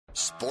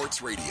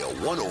Sports Radio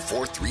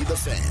 104.3 The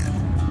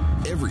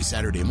Fan. Every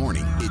Saturday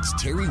morning, it's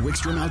Terry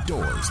Wickstrom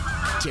Outdoors.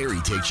 Terry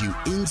takes you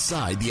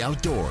inside the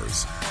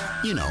outdoors.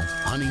 You know,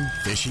 hunting,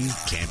 fishing,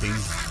 camping.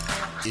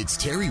 It's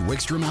Terry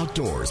Wickstrom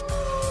Outdoors.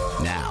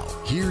 Now,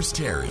 here's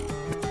Terry.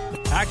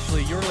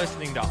 Actually, you're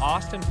listening to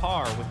Austin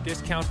Parr with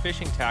Discount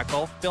Fishing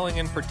Tackle, filling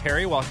in for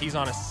Terry while he's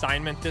on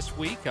assignment this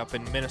week up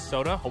in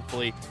Minnesota,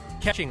 hopefully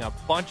catching a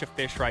bunch of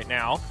fish right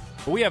now.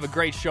 But we have a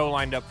great show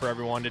lined up for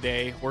everyone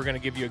today. We're going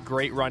to give you a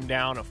great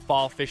rundown of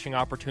fall fishing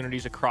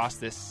opportunities across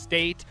this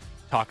state,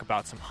 talk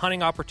about some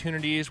hunting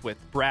opportunities with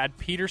Brad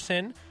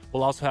Peterson.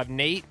 We'll also have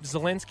Nate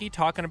Zielinski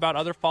talking about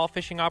other fall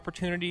fishing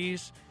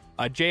opportunities,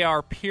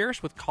 J.R.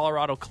 Pierce with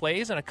Colorado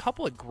Clays, and a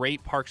couple of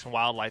great parks and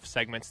wildlife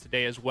segments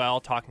today as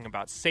well, talking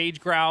about sage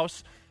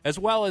grouse, as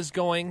well as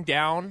going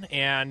down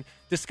and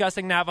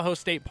discussing Navajo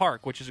State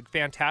Park, which is a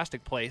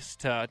fantastic place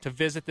to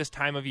visit this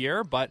time of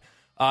year. But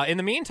in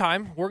the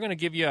meantime, we're going to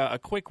give you a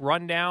quick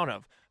rundown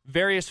of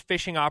various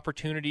fishing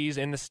opportunities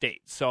in the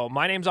state. So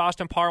my name's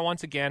Austin Parr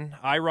once again.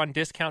 I run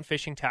Discount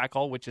Fishing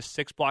Tackle, which is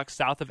 6 blocks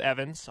south of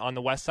Evans on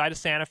the west side of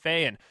Santa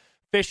Fe, and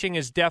fishing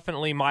is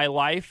definitely my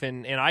life,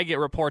 and I get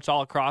reports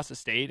all across the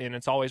state, and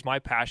it's always my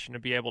passion to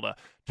be able to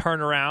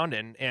turn around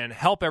and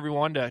help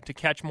everyone to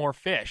catch more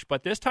fish.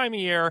 But this time of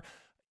year,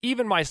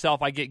 even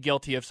myself, I get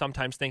guilty of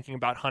sometimes thinking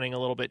about hunting a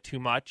little bit too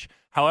much.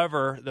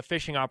 However, the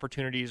fishing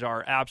opportunities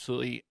are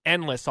absolutely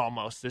endless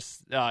almost.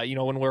 This,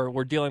 when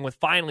we're dealing with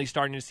finally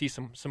starting to see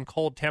some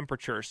cold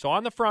temperatures. So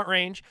on the Front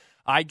Range,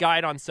 I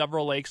guide on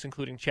several lakes,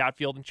 including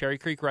Chatfield and Cherry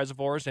Creek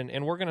reservoirs,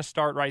 and we're going to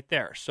start right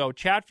there. So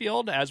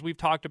Chatfield, as we've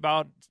talked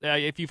about,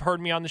 if you've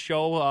heard me on the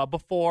show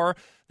before,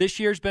 this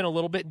year's been a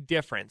little bit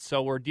different.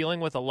 So we're dealing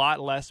with a lot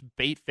less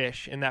bait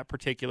fish in that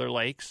particular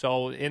lake.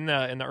 So in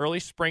the early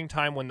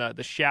springtime when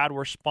the shad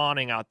were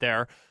spawning out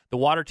there, the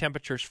water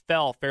temperatures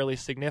fell fairly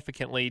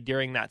significantly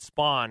during that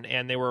spawn,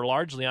 and they were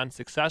largely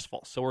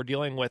unsuccessful. So we're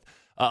dealing with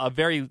a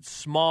very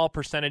small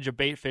percentage of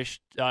bait fish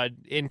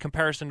in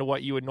comparison to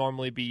what you would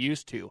normally be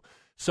used to.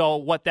 So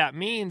what that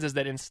means is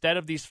that instead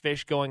of these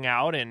fish going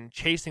out and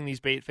chasing these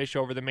bait fish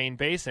over the main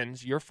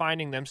basins, you're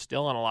finding them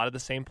still in a lot of the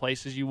same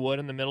places you would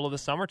in the middle of the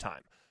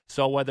summertime.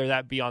 So whether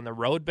that be on the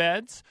road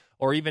beds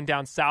or even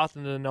down south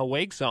into the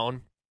no-wake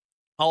zone,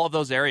 all of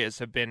those areas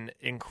have been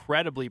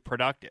incredibly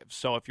productive.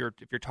 So if you're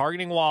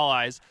targeting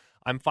walleyes,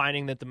 I'm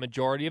finding that the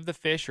majority of the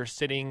fish are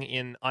sitting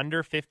in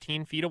under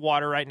 15 feet of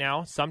water right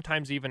now,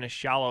 sometimes even as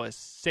shallow as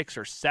 6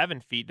 or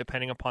 7 feet,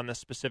 depending upon the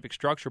specific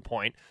structure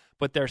point,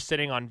 but they're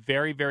sitting on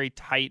very, very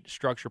tight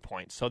structure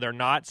points. So they're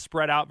not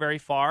spread out very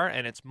far,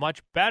 and it's much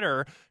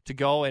better to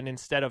go and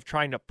instead of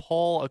trying to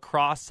pull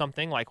across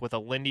something like with a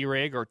Lindy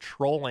rig or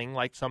trolling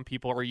like some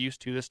people are used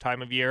to this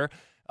time of year,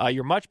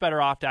 you're much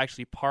better off to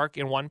actually park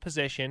in one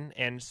position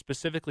and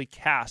specifically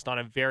cast on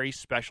a very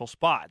special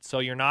spot. So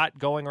you're not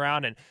going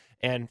around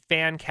and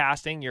fan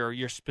casting,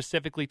 you're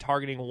specifically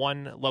targeting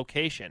one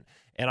location.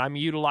 And I'm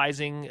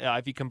utilizing,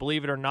 if you can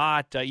believe it or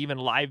not, even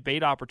live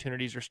bait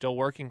opportunities are still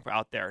working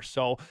out there.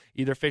 So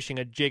either fishing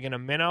a jig and a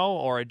minnow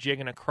or a jig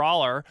and a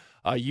crawler,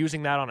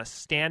 using that on a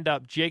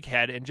stand-up jig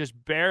head and just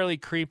barely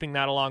creeping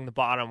that along the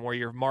bottom where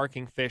you're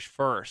marking fish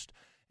first.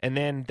 And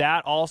then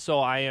that also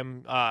I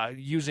am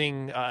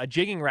using a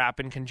jigging wrap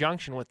in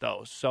conjunction with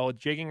those. So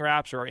jigging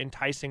wraps are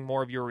enticing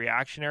more of your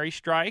reactionary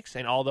strikes.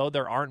 And although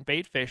there aren't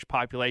bait fish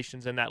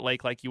populations in that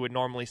lake like you would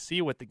normally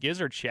see with the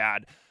gizzard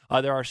shad,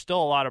 there are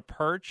still a lot of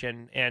perch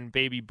and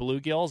baby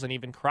bluegills and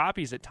even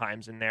crappies at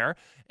times in there.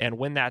 And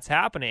when that's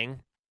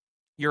happening,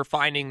 you're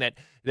finding that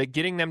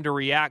getting them to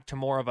react to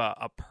more of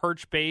a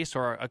perch base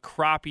or a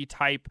crappie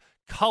type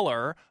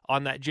color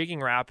on that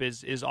jigging wrap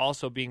is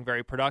also being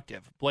very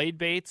productive. Blade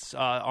baits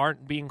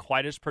aren't being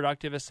quite as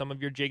productive as some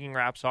of your jigging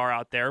wraps are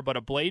out there, but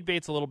a blade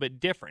bait's a little bit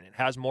different. It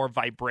has more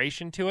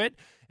vibration to it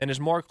and is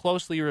more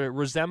closely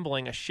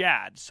resembling a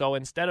shad. So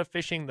instead of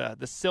fishing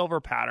the silver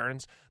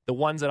patterns, the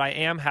ones that I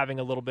am having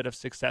a little bit of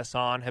success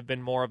on have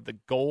been more of the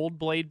gold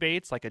blade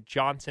baits, like a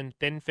Johnson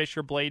Thin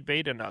Fisher blade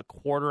bait in a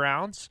 1/4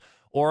 ounce,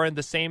 or in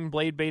the same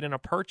blade bait in a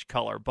perch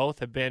color. Both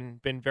have been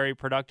very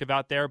productive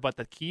out there, but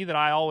the key that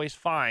I always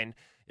find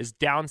is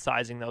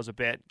downsizing those a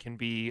bit can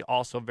be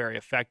also very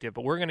effective.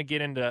 But we're going to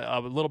get into a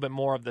little bit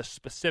more of the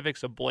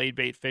specifics of blade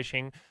bait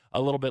fishing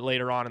a little bit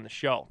later on in the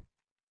show.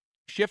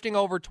 Shifting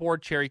over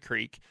toward Cherry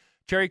Creek.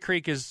 Cherry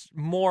Creek is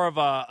more of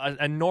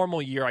a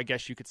normal year, I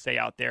guess you could say,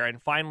 out there.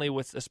 And finally,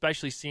 with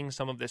especially seeing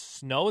some of this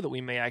snow that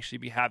we may actually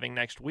be having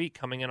next week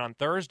coming in on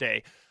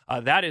Thursday,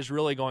 that is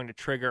really going to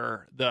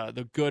trigger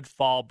the good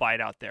fall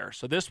bite out there.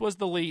 So this was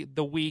the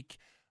week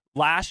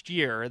last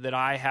year that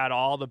I had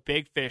all the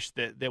big fish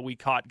that we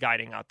caught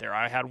guiding out there.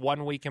 I had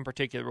 1 week in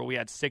particular where we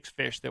had 6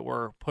 fish that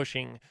were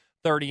pushing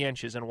 30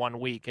 inches in 1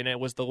 week. And it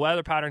was the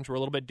weather patterns were a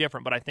little bit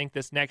different, but I think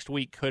this next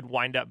week could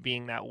wind up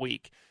being that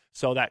week.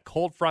 So that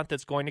cold front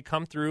that's going to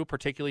come through,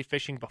 particularly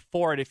fishing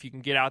before it, if you can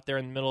get out there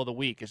in the middle of the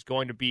week, is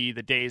going to be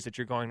the days that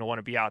you're going to want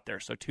to be out there.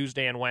 So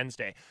Tuesday and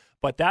Wednesday.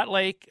 But that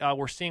lake,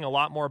 we're seeing a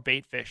lot more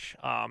bait fish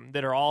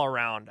that are all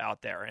around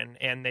out there.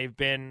 And they've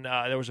been,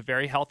 there was a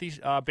very healthy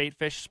bait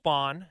fish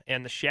spawn,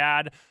 and the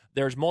shad,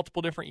 there's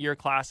multiple different year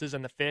classes,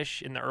 and the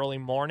fish in the early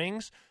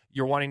mornings,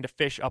 you're wanting to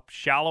fish up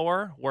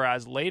shallower,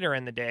 whereas later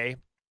in the day,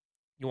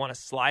 you want to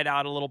slide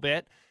out a little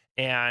bit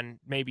and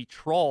maybe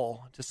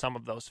troll to some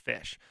of those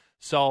fish.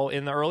 So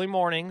in the early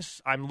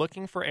mornings, I'm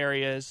looking for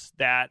areas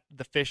that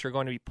the fish are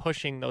going to be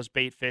pushing those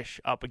bait fish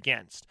up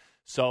against.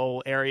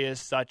 So areas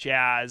such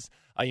as,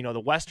 the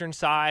western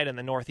side and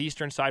the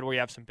northeastern side where you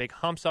have some big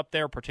humps up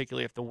there,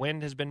 particularly if the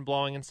wind has been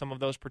blowing in some of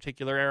those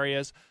particular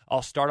areas.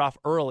 I'll start off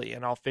early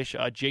and I'll fish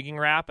a jigging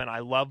wrap, and I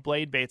love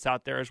blade baits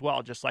out there as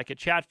well, just like at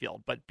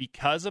Chatfield. But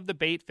because of the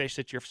bait fish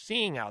that you're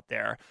seeing out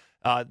there,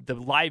 the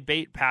live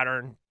bait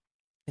pattern,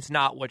 it's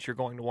not what you're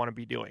going to want to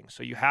be doing.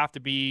 So you have to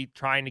be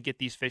trying to get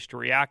these fish to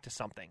react to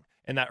something.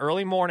 In that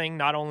early morning,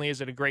 not only is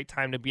it a great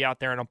time to be out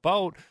there in a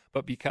boat,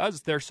 but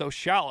because they're so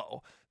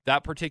shallow,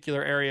 that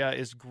particular area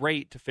is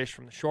great to fish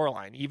from the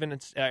shoreline, even in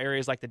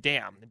areas like the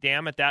dam. The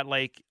dam at that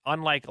lake,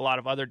 unlike a lot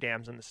of other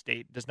dams in the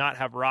state, does not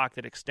have rock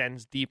that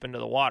extends deep into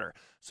the water.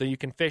 So you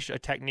can fish a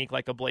technique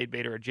like a blade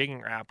bait or a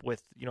jigging wrap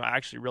with,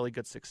 actually really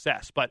good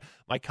success. But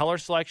my color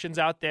selections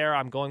out there,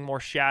 I'm going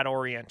more shad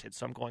oriented.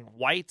 So I'm going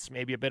whites,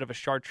 maybe a bit of a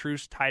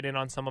chartreuse tied in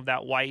on some of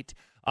that white.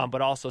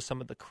 But also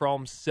some of the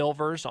chrome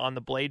silvers on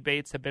the blade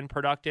baits have been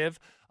productive.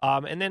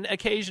 And then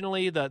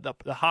occasionally the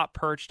hot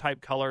perch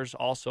type colors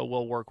also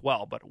will work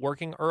well. But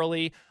working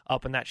early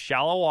up in that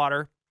shallow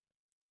water,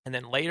 and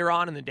then later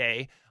on in the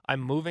day, I'm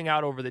moving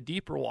out over the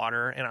deeper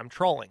water and I'm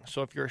trolling.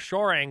 So if you're a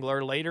shore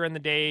angler, later in the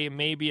day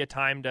may be a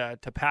time to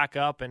pack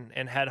up and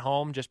head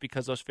home just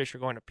because those fish are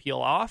going to peel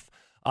off.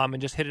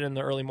 And just hit it in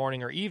the early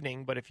morning or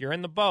evening. But if you're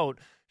in the boat,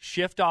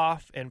 shift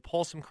off and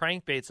pull some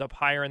crankbaits up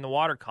higher in the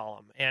water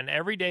column. And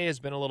every day has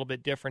been a little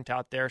bit different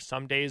out there.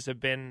 Some days have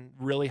been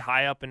really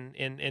high up in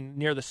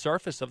near the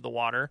surface of the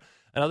water,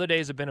 and other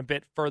days have been a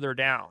bit further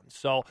down.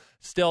 So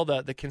still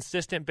the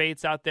consistent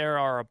baits out there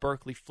are a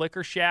Berkeley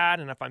flicker shad,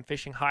 and if I'm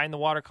fishing high in the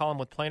water column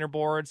with planer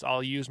boards,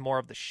 I'll use more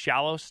of the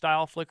shallow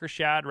style flicker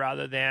shad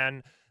rather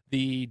than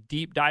the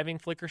deep diving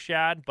flicker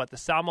shad. But the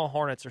Salmo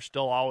Hornets are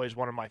still always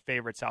one of my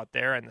favorites out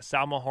there, and the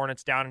Salmo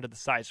Hornets down into the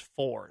size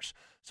 4s.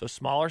 So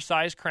smaller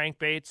size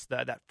crankbaits,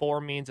 that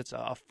 4 means it's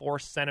a 4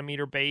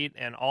 centimeter bait,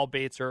 and all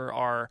baits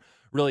are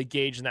really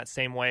gauged in that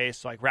same way.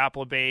 So like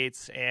Rapala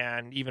baits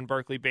and even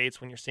Berkeley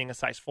baits, when you're seeing a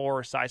size 4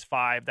 or size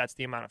 5, that's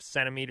the amount of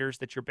centimeters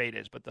that your bait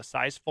is. But the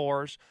size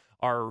 4s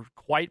are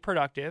quite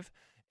productive,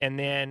 and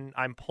then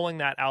I'm pulling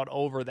that out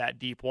over that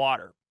deep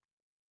water.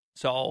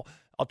 So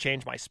I'll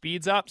change my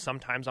speeds up.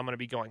 Sometimes I'm going to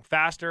be going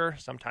faster.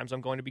 Sometimes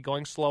I'm going to be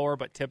going slower,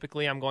 but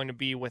typically I'm going to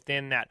be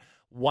within that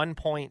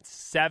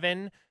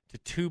 1.7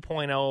 to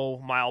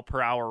 2.0 mile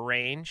per hour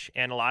range.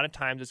 And a lot of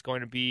times it's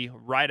going to be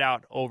right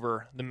out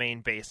over the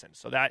main basin.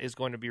 So that is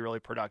going to be really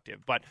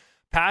productive. But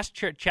past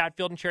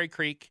Chatfield and Cherry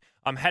Creek,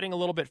 I'm heading a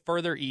little bit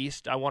further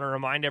east. I want to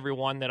remind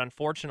everyone that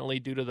unfortunately,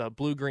 due to the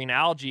blue-green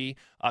algae,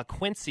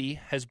 Quincy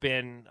has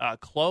been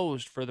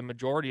closed for the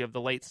majority of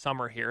the late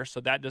summer here.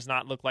 So that does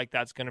not look like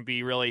that's going to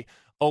be really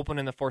open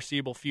in the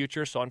foreseeable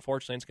future. So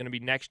unfortunately, it's going to be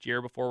next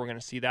year before we're going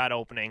to see that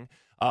opening.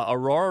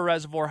 Aurora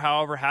Reservoir,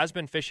 however, has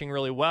been fishing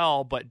really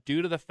well, but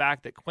due to the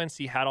fact that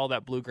Quincy had all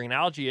that blue-green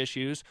algae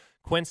issues,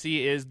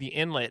 Quincy is the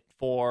inlet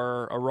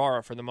for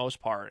Aurora for the most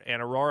part. And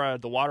Aurora,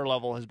 the water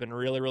level has been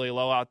really, really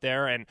low out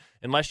there. And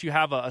unless you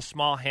have a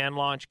small hand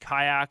launch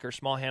kayak or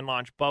small hand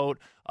launch boat,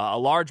 a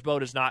large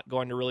boat is not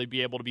going to really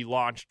be able to be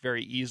launched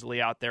very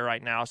easily out there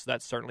right now. So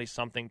that's certainly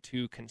something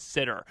to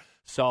consider.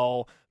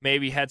 So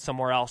maybe head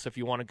somewhere else if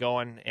you want to go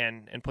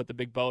and put the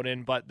big boat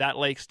in. But that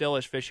lake still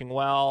is fishing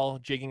well.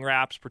 Jigging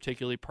wraps,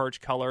 particularly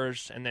perch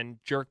colors, and then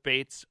jerk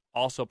baits,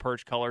 also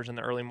perch colors in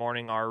the early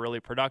morning, are really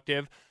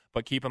productive.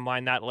 But keep in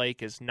mind that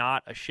lake is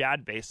not a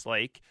shad-based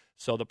lake,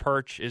 so the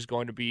perch is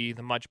going to be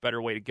the much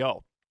better way to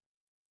go.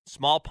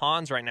 Small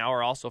ponds right now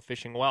are also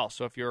fishing well.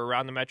 So if you're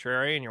around the metro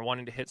area and you're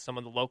wanting to hit some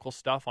of the local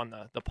stuff on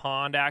the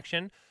pond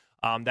action,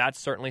 that's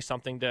certainly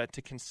something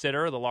to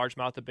consider. The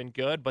largemouth have been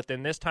good, but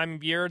then this time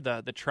of year,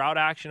 the trout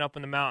action up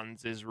in the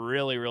mountains is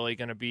really, really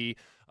going to be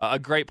a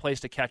great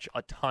place to catch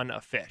a ton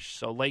of fish.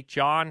 So Lake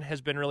John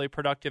has been really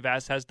productive,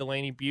 as has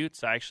Delaney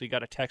Buttes. I actually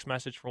got a text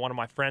message from one of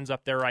my friends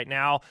up there right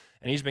now,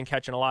 and he's been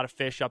catching a lot of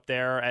fish up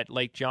there at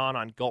Lake John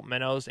on gulp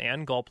minnows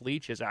and gulp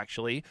leeches,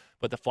 actually.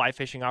 But the fly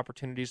fishing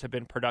opportunities have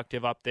been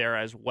productive up there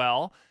as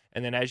well.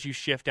 And then as you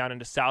shift down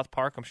into South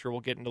Park, I'm sure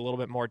we'll get into a little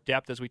bit more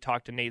depth as we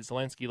talk to Nate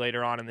Zielinski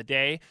later on in the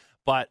day.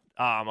 But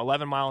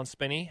 11 Mile and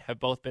Spinney have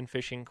both been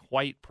fishing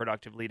quite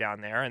productively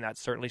down there, and that's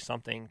certainly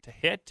something to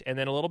hit. And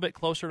then a little bit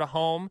closer to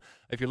home,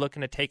 if you're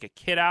looking to take a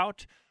kid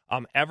out,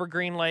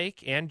 Evergreen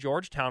Lake and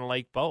Georgetown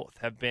Lake both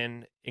have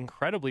been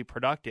incredibly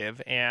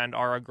productive and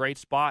are a great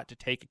spot to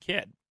take a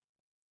kid.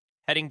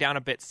 Heading down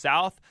a bit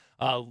south,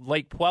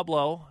 Lake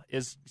Pueblo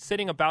is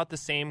sitting about the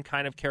same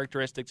kind of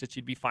characteristics that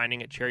you'd be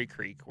finding at Cherry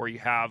Creek, where you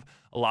have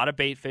a lot of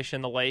bait fish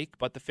in the lake,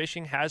 but the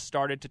fishing has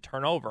started to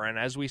turn over. And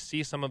as we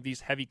see some of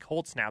these heavy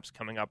cold snaps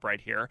coming up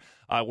right here,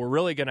 we're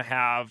really going to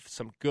have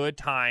some good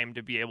time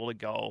to be able to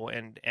go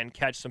and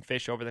catch some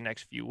fish over the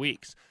next few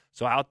weeks.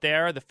 So out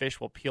there, the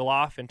fish will peel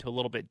off into a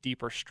little bit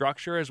deeper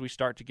structure as we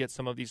start to get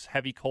some of these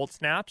heavy cold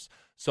snaps.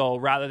 So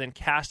rather than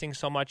casting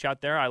so much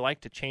out there, I like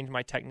to change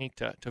my technique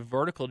to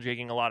vertical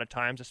jigging a lot of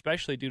times,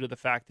 especially due to the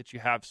fact that you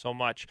have so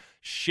much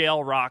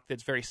shale rock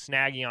that's very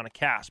snaggy on a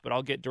cast. But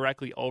I'll get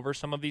directly over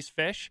some of these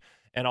fish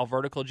and I'll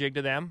vertical jig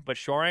to them. But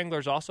shore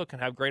anglers also can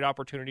have great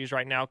opportunities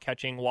right now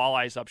catching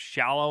walleyes up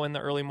shallow in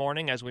the early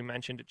morning, as we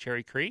mentioned at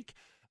Cherry Creek.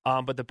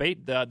 But the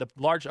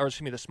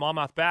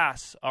smallmouth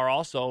bass are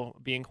also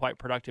being quite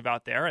productive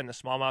out there. And the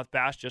smallmouth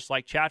bass, just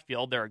like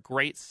Chatfield, they're a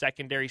great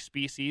secondary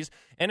species.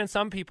 And in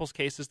some people's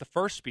cases, the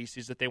first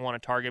species that they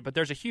want to target. But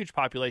there's a huge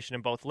population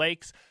in both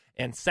lakes.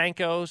 And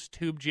Senkos,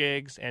 tube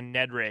jigs, and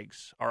Ned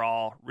rigs are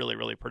all really,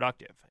 really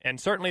productive. And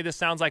certainly this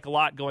sounds like a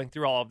lot going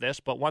through all of this.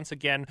 But once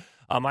again,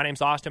 my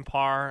name's Austin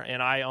Parr,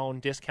 and I own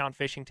Discount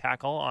Fishing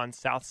Tackle on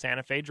South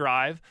Santa Fe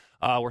Drive.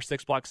 We're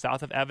 6 blocks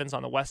south of Evans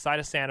on the west side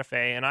of Santa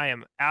Fe. And I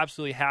am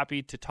absolutely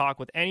happy to talk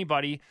with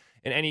anybody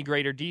in any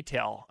greater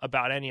detail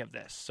about any of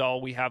this. So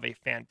we have a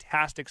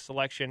fantastic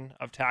selection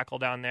of tackle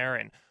down there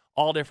and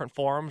all different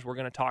forms. We're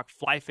going to talk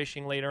fly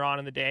fishing later on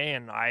in the day,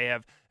 and I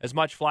have as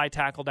much fly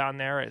tackle down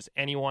there as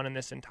anyone in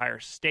this entire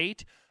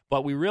state.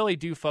 But we really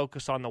do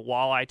focus on the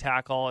walleye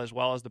tackle as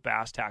well as the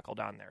bass tackle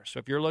down there. So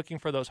if you're looking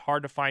for those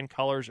hard-to-find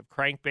colors of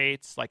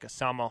crankbaits like a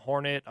Selma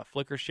Hornet, a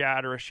flicker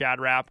shad, or a shad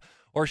wrap,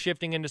 or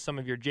shifting into some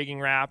of your jigging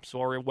wraps,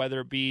 or whether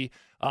it be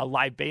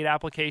live bait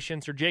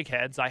applications or jig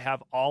heads, I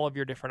have all of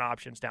your different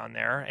options down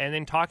there. And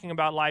then talking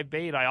about live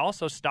bait, I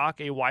also stock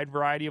a wide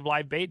variety of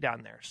live bait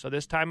down there. So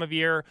this time of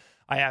year,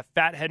 I have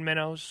fathead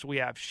minnows, we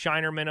have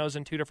shiner minnows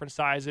in 2 different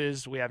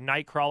sizes, we have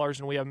night crawlers,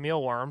 and we have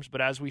mealworms.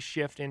 But as we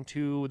shift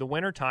into the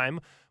wintertime,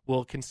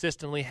 we'll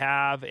consistently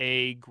have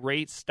a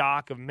great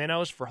stock of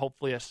minnows for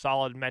hopefully a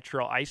solid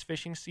metro ice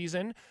fishing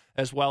season,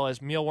 as well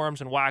as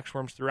mealworms and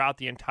waxworms throughout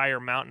the entire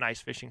mountain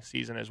ice fishing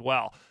season as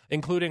well,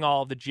 including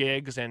all of the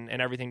jigs and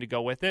everything to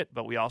go with it.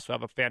 But we also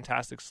have a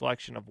fantastic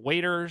selection of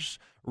waders,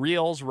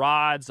 reels,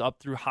 rods, up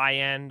through high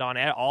end on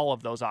all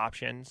of those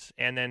options.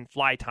 And then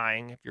fly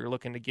tying, if you're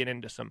looking to get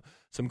into some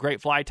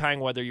great fly tying,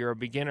 whether you're a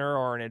beginner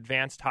or an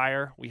advanced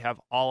tyer, we have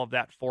all of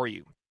that for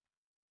you.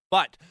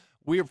 But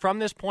from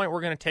this point, we're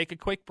going to take a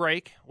quick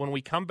break. When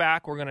we come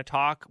back, we're going to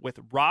talk with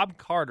Rob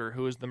Carter,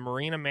 who is the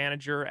marina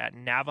manager at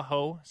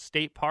Navajo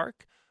State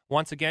Park.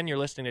 Once again, you're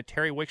listening to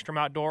Terry Wickstrom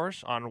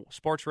Outdoors on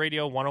Sports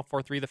Radio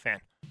 104.3 The Fan.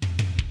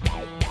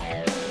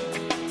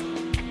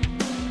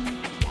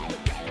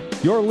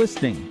 You're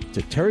listening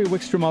to Terry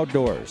Wickstrom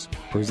Outdoors,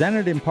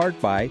 presented in part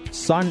by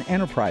Sun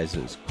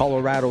Enterprises,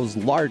 Colorado's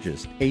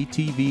largest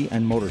ATV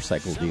and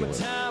motorcycle dealer.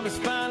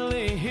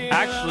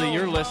 Actually,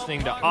 you're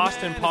listening to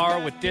Austin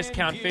Parr with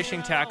Discount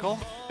Fishing Tackle,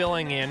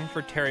 filling in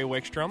for Terry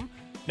Wickstrom.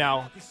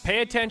 Now,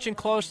 pay attention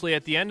closely.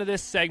 At the end of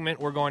this segment,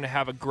 we're going to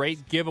have a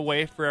great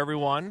giveaway for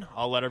everyone.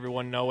 I'll let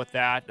everyone know what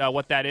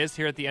that is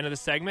here at the end of the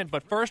segment.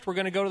 But first, we're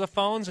going to go to the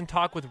phones and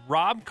talk with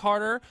Rob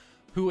Carter,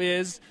 who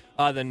is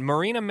the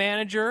marina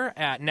manager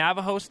at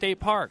Navajo State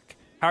Park.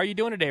 How are you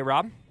doing today,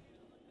 Rob?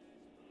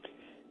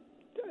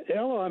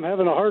 Hello, I'm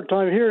having a hard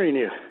time hearing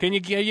you. Can you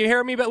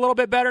hear me a little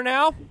bit better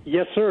now?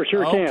 Yes, sir,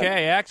 sure can.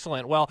 Okay,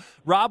 excellent. Well,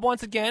 Rob,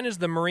 once again, is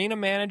the marina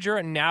manager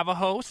at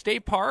Navajo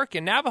State Park,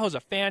 and Navajo's a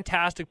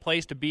fantastic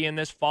place to be in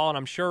this fall, and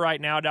I'm sure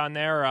right now down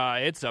there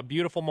it's a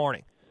beautiful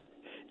morning.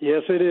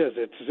 Yes, it is.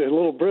 It's a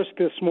little brisk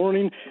this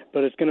morning,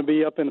 but it's going to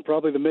be up in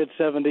probably the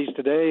mid-70s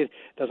today. It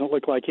doesn't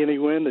look like any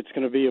wind. It's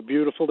going to be a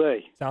beautiful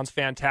day. Sounds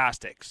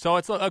fantastic. So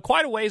it's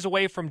quite a ways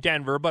away from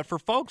Denver, but for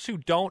folks who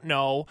don't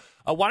know,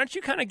 why don't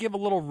you kind of give a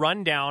little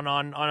rundown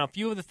on a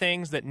few of the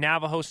things that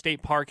Navajo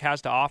State Park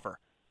has to offer?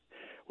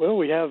 Well,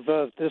 we have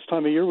this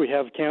time of year, we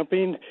have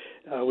camping.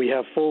 We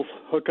have full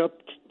hookup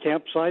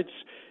campsites,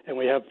 and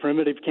we have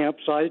primitive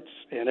campsites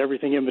and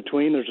everything in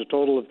between. There's a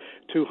total of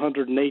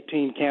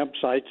 218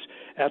 campsites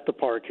at the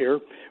park here.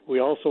 We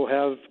also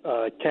have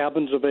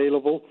cabins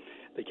available.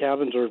 The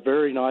cabins are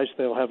very nice.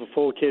 They'll have a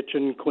full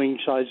kitchen,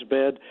 queen-size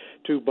bed,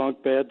 2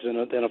 bunk beds, and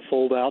a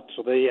fold-out,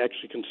 so they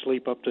actually can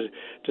sleep up to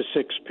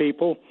 6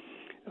 people.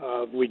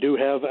 We do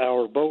have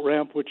our boat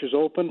ramp, which is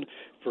open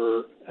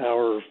for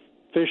our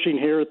fishing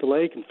here at the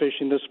lake, and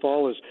fishing this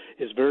fall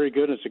is very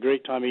good. It's a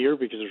great time of year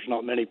because there's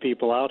not many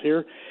people out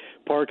here.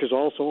 Park is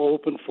also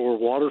open for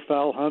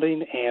waterfowl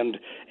hunting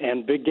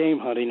and big game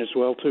hunting as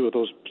well, too.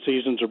 Those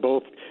seasons are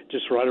both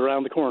just right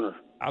around the corner.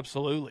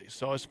 Absolutely.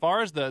 So as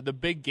far as the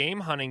big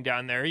game hunting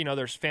down there,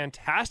 there's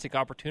fantastic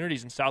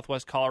opportunities in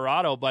southwest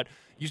Colorado, but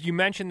you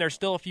mentioned there's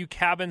still a few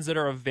cabins that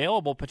are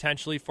available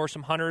potentially for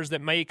some hunters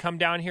that may come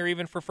down here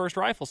even for first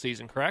rifle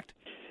season, correct?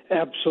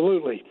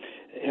 Absolutely.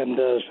 And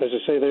as I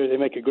say, they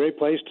make a great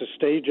place to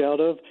stage out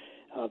of.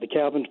 The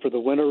cabins for the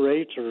winter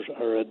rates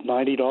are at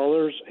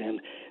 $90,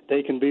 and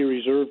they can be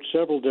reserved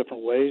several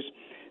different ways.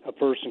 A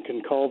person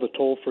can call the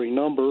toll-free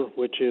number,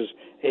 which is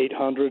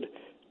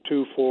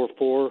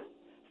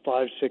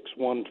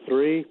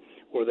 800-244-5613,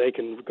 or they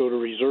can go to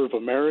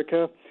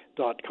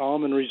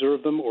reserveamerica.com and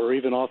reserve them, or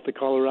even off the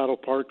Colorado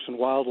Parks and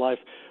Wildlife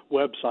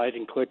website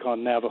and click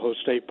on Navajo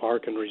State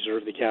Park and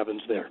reserve the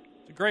cabins there.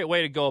 It's a great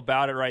way to go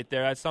about it right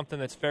there. That's something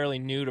that's fairly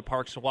new to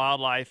Parks and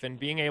Wildlife, and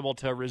being able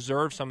to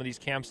reserve some of these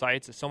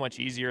campsites is so much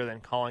easier than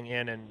calling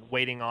in and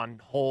waiting on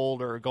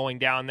hold or going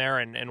down there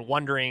and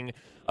wondering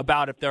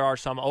about if there are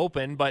some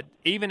open. But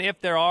even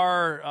if there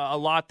are a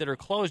lot that are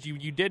closed,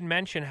 you did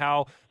mention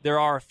how there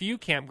are a few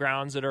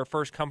campgrounds that are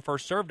first come,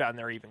 first served down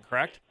there even,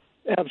 correct?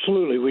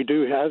 Absolutely. We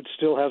do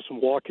still have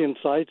some walk-in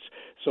sites,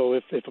 so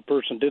if a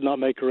person did not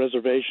make a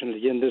reservation,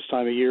 again, this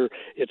time of year,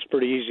 it's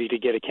pretty easy to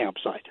get a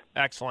campsite.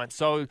 Excellent.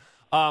 So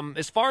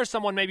as far as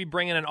someone maybe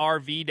bringing an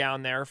RV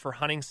down there for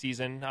hunting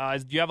season,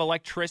 do you have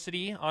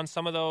electricity on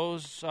some of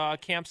those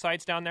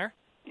campsites down there?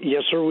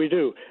 Yes, sir, we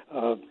do.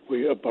 Our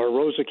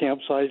Rosa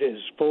campsite is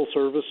full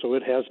service, so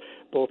it has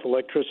both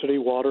electricity,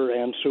 water,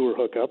 and sewer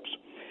hookups.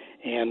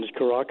 And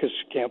Caracas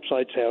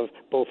campsites have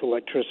both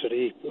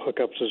electricity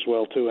hookups as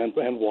well, too,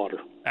 and water.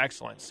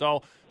 Excellent.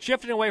 So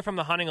shifting away from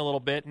the hunting a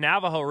little bit,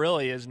 Navajo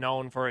really is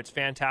known for its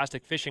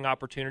fantastic fishing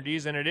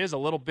opportunities, and it is a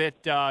little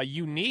bit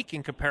unique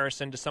in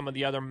comparison to some of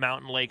the other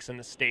mountain lakes in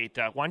the state.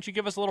 Why don't you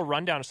give us a little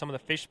rundown of some of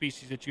the fish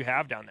species that you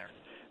have down there?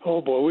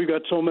 Oh, boy, we've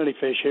got so many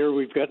fish here.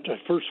 We've got,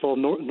 first of all,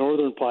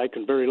 northern pike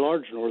and very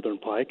large northern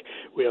pike.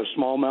 We have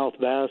smallmouth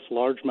bass,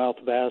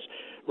 largemouth bass,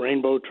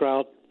 rainbow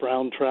trout,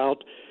 brown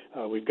trout.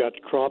 We've got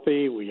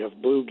crappie, we have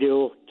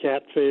bluegill,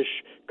 catfish,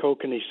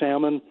 kokanee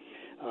salmon.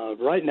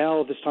 Right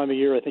now, this time of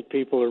year, I think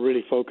people are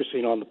really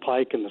focusing on the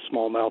pike and the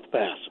smallmouth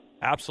bass.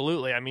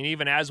 Absolutely. I mean,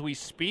 even as we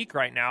speak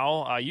right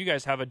now, you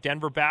guys have a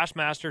Denver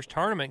Bassmasters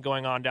tournament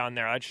going on down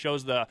there. That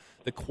shows the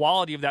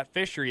quality of that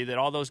fishery, that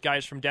all those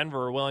guys from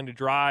Denver are willing to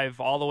drive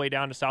all the way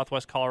down to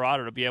southwest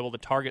Colorado to be able to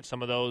target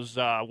some of those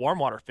warm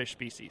water fish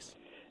species.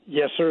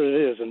 Yes, sir, it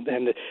is, and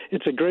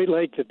it's a great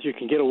lake that you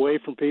can get away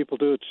from people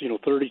to. It's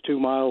 32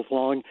 miles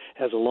long,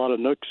 has a lot of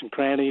nooks and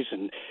crannies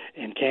and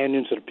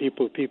canyons that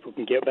people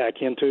can get back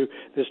into.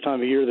 This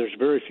time of year, there's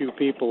very few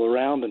people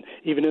around, and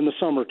even in the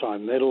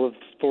summertime, middle of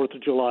 4th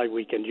of July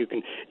weekend, you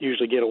can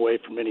usually get away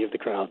from any of the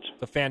crowds.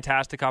 It's a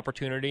fantastic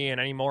opportunity,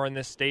 and any more in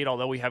this state,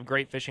 although we have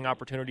great fishing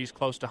opportunities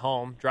close to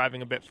home,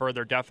 driving a bit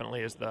further definitely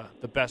is the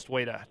best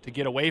way to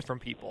get away from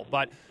people.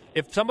 But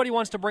if somebody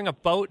wants to bring a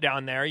boat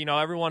down there,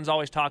 everyone's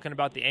always talking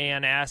about the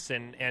ANS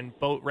and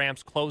boat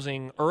ramps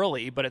closing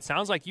early, but it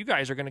sounds like you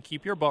guys are going to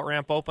keep your boat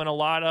ramp open a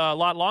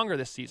lot longer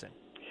this season.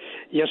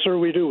 Yes, sir,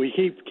 we do. We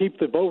keep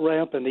the boat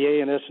ramp and the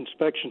ANS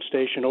inspection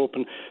station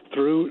open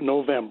through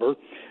November.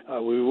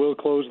 We will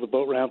close the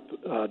boat ramp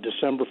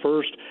December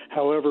 1st.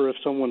 However, if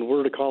someone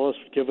were to call us,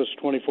 give us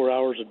 24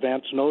 hours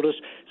advance notice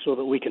so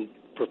that we can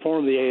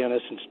perform the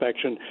ANS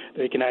inspection,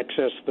 they can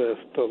access the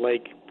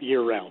lake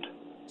year-round.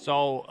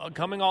 So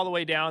coming all the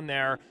way down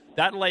there,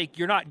 that lake,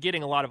 you're not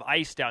getting a lot of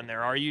ice down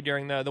there, are you,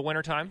 during the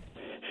winter time?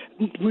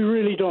 We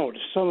really don't.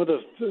 Some of the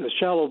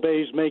shallow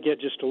bays may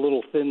get just a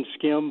little thin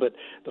skim, but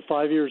the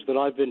 5 years that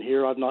I've been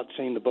here, I've not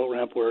seen the boat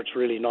ramp where it's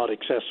really not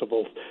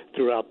accessible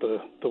throughout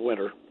the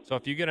winter. So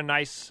if you get a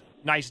nice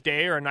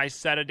day or a nice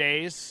set of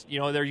days,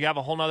 there you have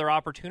a whole other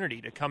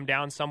opportunity to come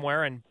down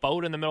somewhere and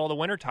boat in the middle of the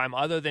wintertime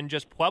other than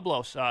just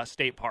Pueblo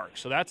State Park.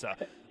 So that's a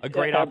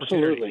great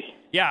opportunity. Absolutely.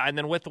 Yeah, and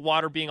then with the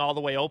water being all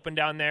the way open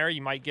down there,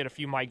 you might get a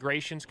few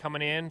migrations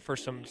coming in for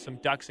some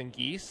ducks and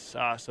geese.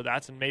 So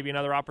that's maybe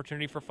another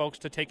opportunity for folks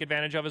to take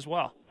advantage of as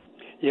well.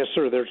 Yes,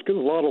 sir. There's a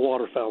lot of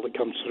waterfowl that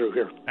comes through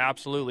here.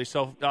 Absolutely.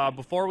 So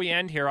before we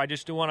end here, I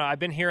just do want to – I've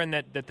been hearing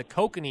that the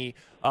kokanee,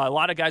 a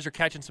lot of guys are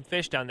catching some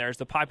fish down there. Has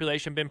the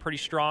population been pretty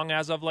strong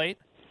as of late?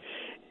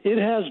 It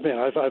has been.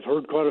 I've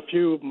heard quite a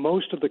few.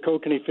 Most of the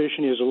kokanee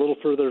fishing is a little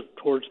further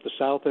towards the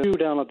south end,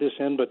 down at this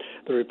end, but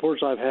the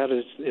reports I've had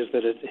is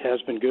that it has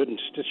been good and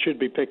it should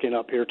be picking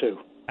up here too.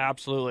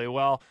 Absolutely.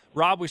 Well,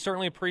 Rob, we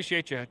certainly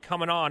appreciate you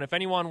coming on. If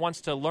anyone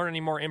wants to learn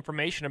any more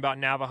information about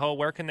Navajo,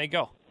 where can they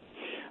go?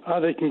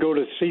 They can go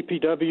to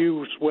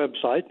CPW's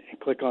website and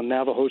click on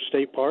Navajo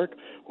State Park,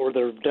 or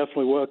they're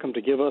definitely welcome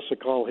to give us a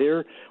call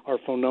here. Our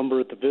phone number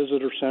at the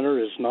Visitor Center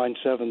is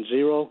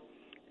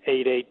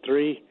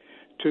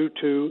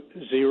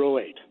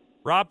 970-883-2208.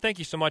 Rob, thank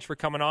you so much for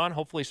coming on.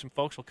 Hopefully some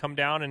folks will come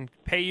down and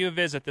pay you a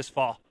visit this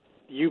fall.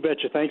 You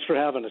betcha. Thanks for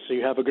having us.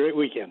 You have a great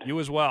weekend. You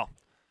as well.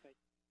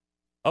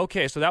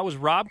 Okay, so that was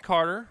Rob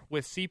Carter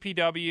with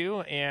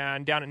CPW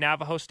and down at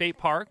Navajo State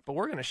Park, but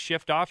we're going to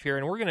shift off here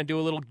and we're going to do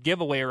a little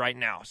giveaway right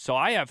now. So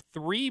I have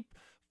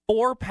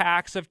 4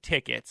 packs of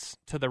tickets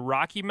to the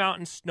Rocky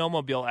Mountain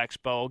Snowmobile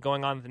Expo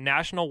going on at the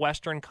National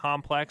Western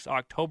Complex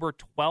October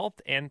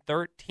 12th and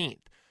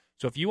 13th.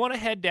 So if you want to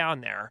head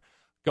down there,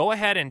 go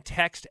ahead and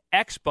text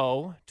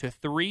EXPO to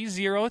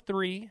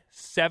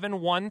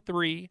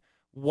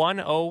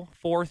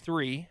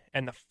 303-713-1043,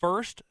 and the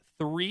first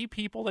 3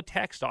 people to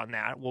text on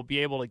that will be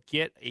able to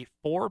get a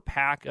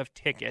 4-pack of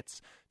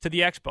tickets to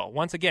the Expo.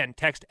 Once again,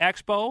 text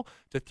Expo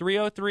to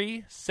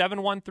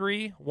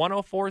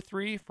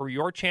 303-713-1043 for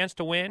your chance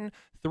to win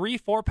 3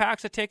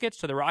 4-packs of tickets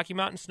to the Rocky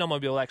Mountain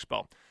Snowmobile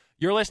Expo.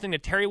 You're listening to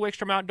Terry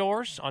Wickstrom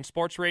Outdoors on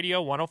Sports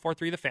Radio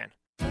 104.3 The Fan.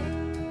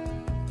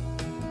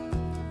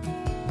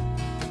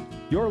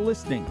 You're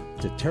listening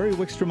to Terry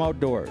Wickstrom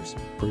Outdoors,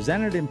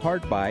 presented in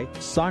part by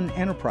Sun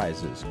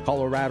Enterprises,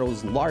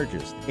 Colorado's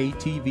largest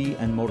ATV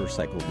and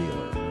motorcycle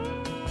dealer.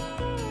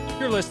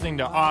 You're listening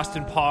to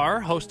Austin Parr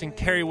hosting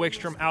Terry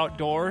Wickstrom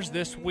Outdoors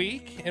this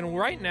week, and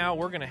right now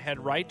we're going to head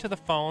right to the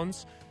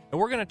phones, and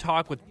we're going to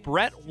talk with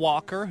Brett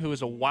Walker, who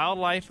is a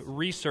wildlife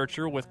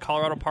researcher with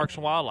Colorado Parks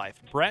and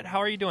Wildlife. Brett, how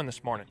are you doing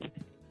this morning?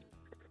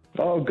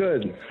 Oh,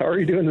 good. How are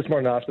you doing this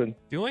morning, Austin?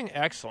 Doing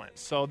excellent.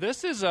 So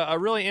this is a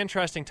really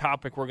interesting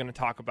topic we're going to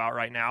talk about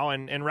right now.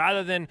 And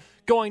rather than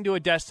going to a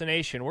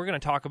destination, we're going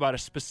to talk about a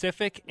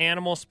specific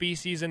animal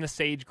species in the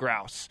sage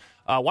grouse.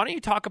 Why don't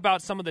you talk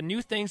about some of the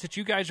new things that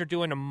you guys are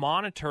doing to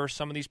monitor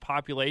some of these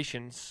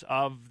populations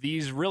of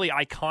these really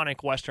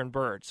iconic western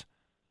birds?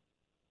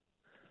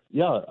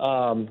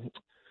 Yeah.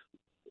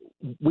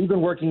 We've been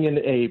working in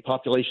a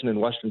population in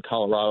western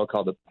Colorado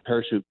called the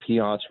Parachute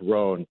Piance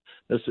roan.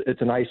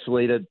 It's an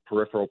isolated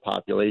peripheral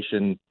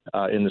population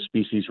in the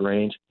species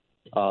range.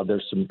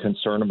 There's some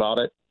concern about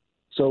it.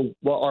 So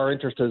our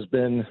interest has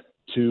been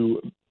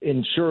to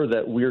ensure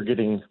that we're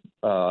getting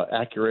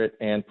accurate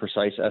and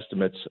precise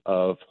estimates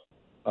of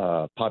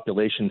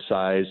population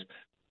size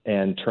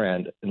and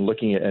trend, and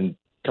looking at and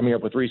coming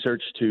up with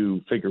research to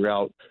figure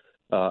out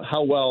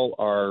how well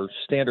our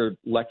standard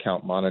LEC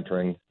count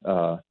monitoring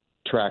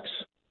tracks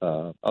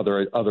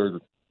other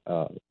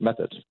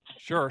methods.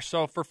 Sure.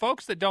 So for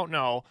folks that don't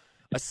know,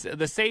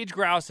 the sage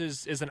grouse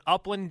is an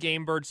upland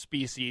game bird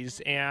species,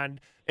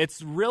 and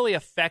it's really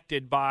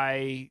affected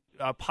by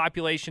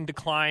population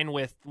decline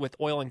with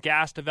oil and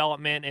gas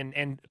development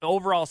and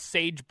overall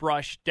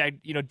sagebrush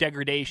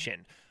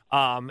degradation.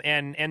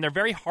 And they're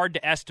very hard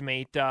to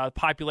estimate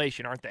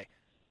population, aren't they?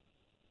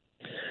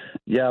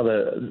 Yeah,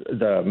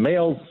 the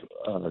males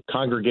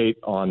congregate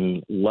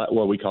on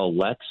what we call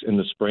leks in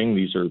the spring.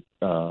 These are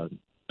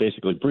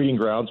basically breeding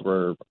grounds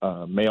where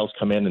males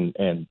come in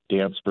and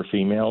dance for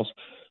females.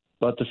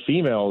 But the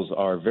females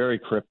are very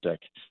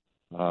cryptic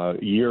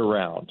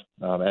year-round.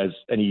 As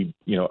any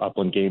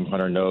upland game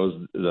hunter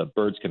knows, the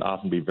birds can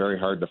often be very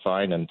hard to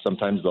find, and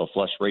sometimes they'll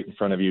flush right in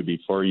front of you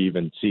before you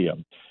even see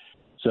them.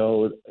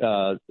 So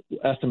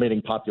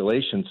estimating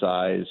population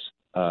size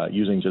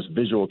using just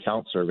visual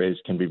count surveys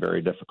can be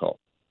very difficult.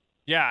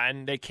 Yeah,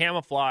 and they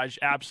camouflage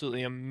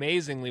absolutely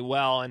amazingly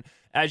well. And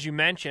as you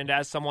mentioned,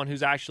 as someone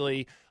who's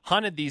actually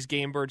hunted these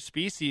game bird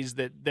species,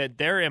 that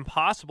they're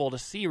impossible to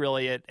see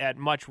really at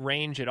much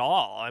range at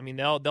all. I mean,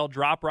 they'll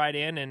drop right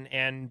in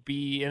and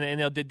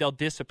they'll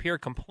disappear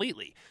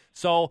completely.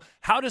 So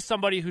how does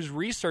somebody who's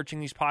researching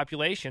these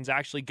populations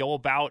actually go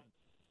about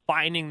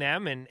finding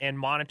them and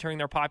monitoring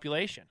their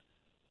population?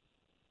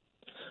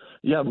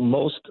 Yeah,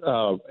 most,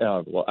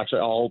 actually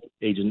all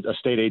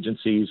state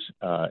agencies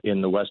in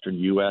the western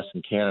U.S.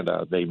 and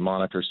Canada, they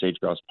monitor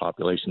sage-grouse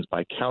populations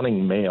by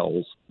counting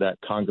males that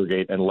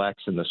congregate and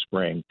leks in the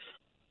spring.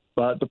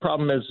 But the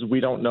problem is we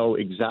don't know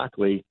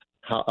exactly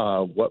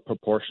what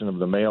proportion of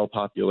the male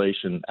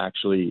population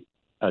actually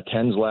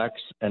attends leks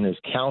and is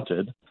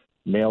counted.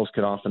 Males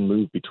can often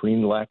move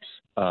between leks,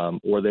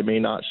 or they may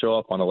not show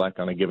up on a lek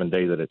on a given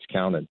day that it's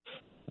counted.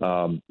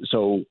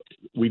 So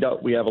we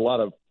have a lot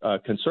of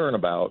concern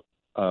about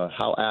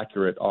how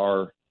accurate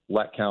are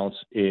LEC counts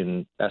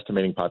in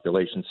estimating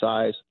population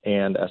size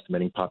and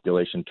estimating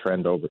population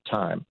trend over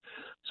time.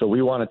 So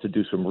we wanted to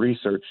do some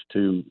research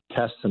to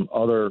test some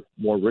other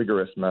more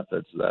rigorous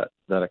methods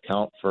that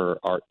account for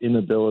our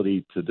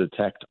inability to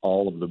detect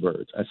all of the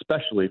birds,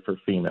 especially for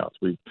females.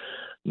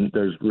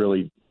 There's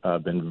really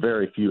been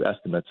very few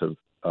estimates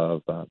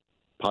of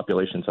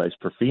population size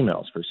for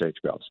females for sage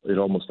grouse. It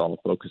almost all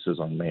focuses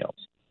on males.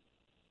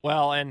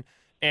 Well,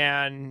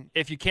 and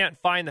if you can't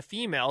find the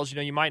females,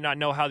 you might not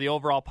know how the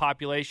overall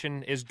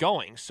population is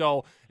going.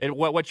 So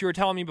what you were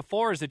telling me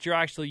before is that you're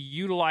actually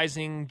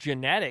utilizing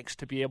genetics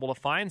to be able to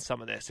find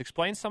some of this.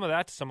 Explain some of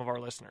that to some of our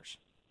listeners.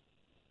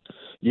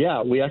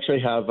 Yeah, we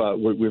actually have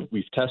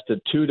we've tested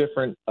 2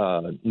 different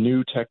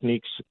new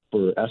techniques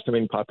for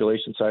estimating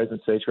population size in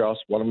sage grouse.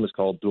 One of them is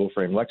called dual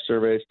frame LEC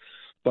surveys,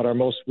 but our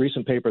most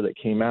recent paper that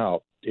came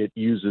out, it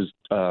uses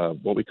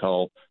what we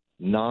call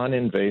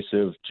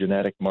non-invasive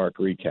genetic mark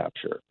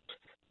recapture.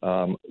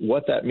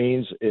 What that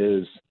means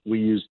is we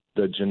use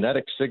the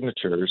genetic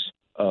signatures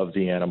of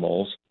the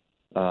animals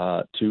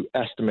to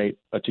estimate,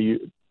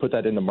 to put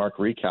that into mark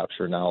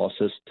recapture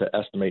analysis to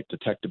estimate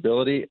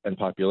detectability and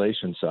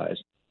population size.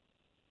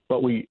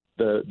 But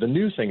the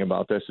new thing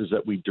about this is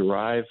that we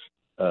derive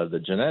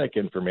the genetic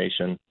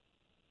information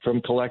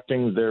from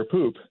collecting their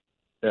poop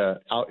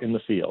out in the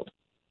field.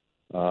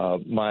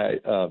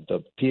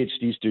 The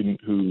PhD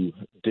student who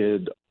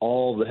did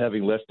all the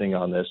heavy lifting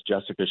on this,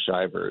 Jessica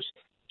Shivers,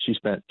 she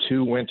spent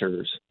 2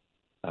 winters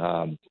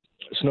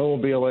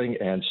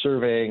snowmobiling and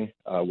surveying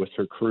with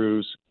her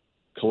crews,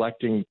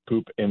 collecting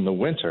poop in the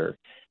winter.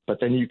 But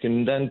then you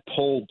can then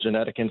pull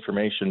genetic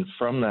information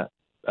from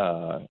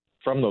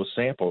those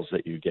samples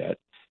that you get,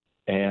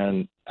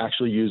 and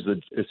actually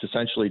it's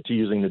essentially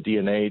using the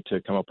DNA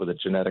to come up with a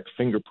genetic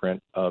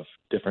fingerprint of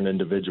different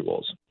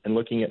individuals, and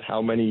looking at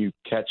how many you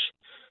catch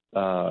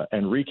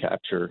and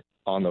recapture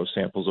on those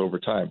samples over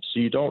time. So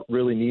you don't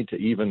really need to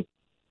even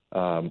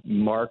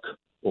mark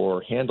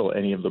or handle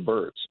any of the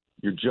birds.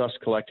 You're just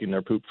collecting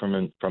their poop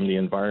from the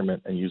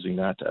environment and using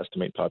that to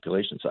estimate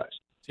population size.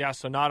 Yeah,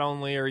 so not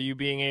only are you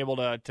being able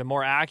to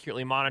more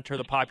accurately monitor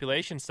the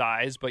population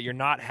size, but you're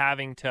not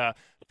having to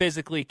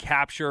physically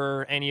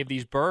capture any of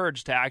these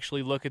birds to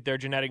actually look at their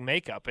genetic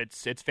makeup.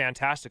 It's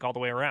fantastic all the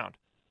way around.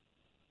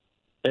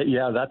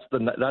 Yeah, that's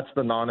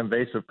the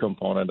non-invasive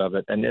component of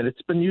it, and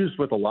it's been used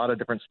with a lot of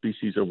different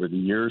species over the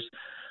years.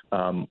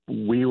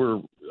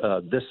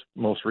 This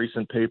most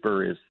recent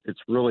paper it's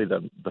really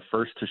the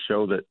first to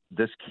show that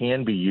this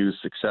can be used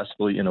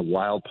successfully in a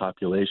wild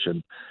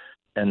population,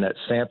 and that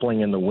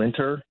sampling in the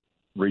winter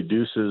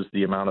reduces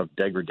the amount of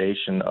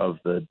degradation of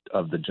the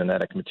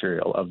genetic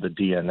material, of the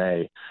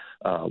DNA,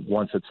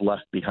 once it's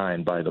left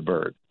behind by the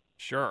bird.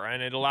 Sure,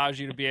 and it allows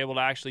you to be able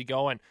to actually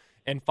go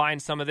and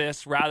find some of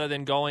this rather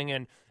than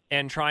going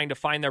and trying to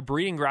find their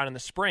breeding ground in the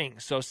spring.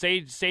 So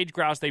sage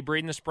grouse, they breed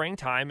in the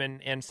springtime,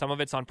 and some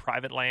of it's on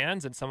private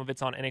lands and some of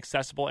it's on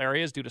inaccessible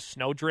areas due to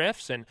snow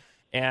drifts,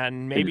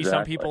 and maybe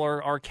Some people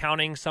are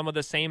counting some of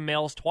the same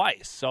males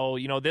twice. So,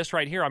 this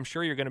right here, I'm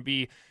sure you're going to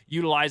be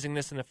utilizing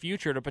this in the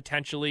future to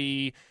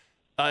potentially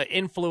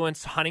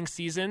influence hunting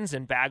seasons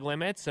and bag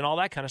limits and all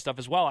that kind of stuff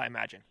as well, I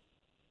imagine.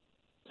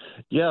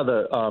 Yeah,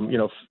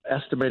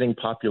 estimating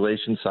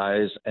population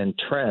size and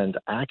trend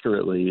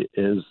accurately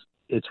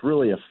it's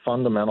really a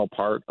fundamental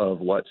part of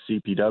what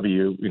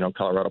CPW,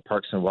 Colorado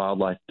Parks and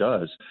Wildlife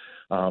does,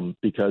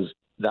 because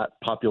that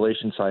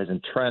population size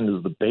and trend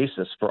is the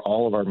basis for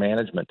all of our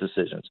management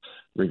decisions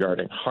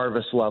regarding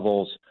harvest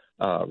levels,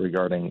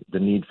 regarding the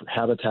need for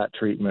habitat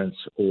treatments,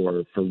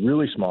 or for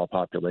really small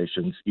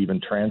populations, even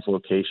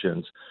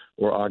translocations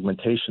or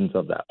augmentations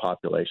of that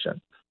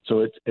population.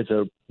 So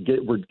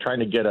we're trying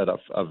to get at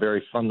a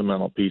very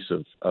fundamental piece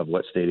of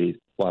what state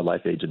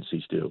wildlife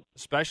agencies do.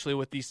 Especially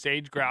with these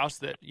sage grouse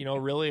that,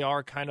 really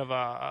are kind of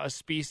a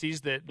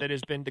species that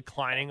has been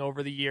declining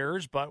over the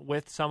years, but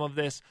with some of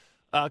this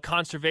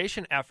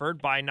conservation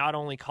effort by not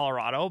only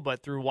Colorado,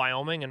 but through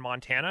Wyoming and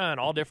Montana and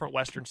all different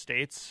western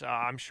states,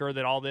 I'm sure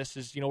that all this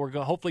is, we're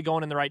hopefully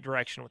going in the right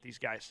direction with these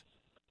guys.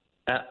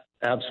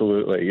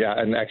 Absolutely, yeah.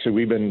 And actually,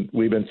 we've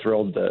been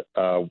thrilled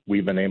that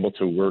we've been able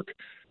to work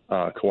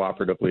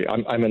cooperatively.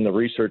 I'm in the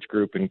research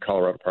group in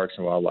Colorado Parks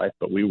and Wildlife,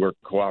 but we work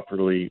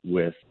cooperatively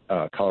with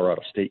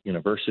Colorado State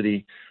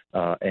University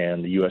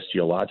and the U.S.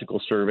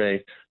 Geological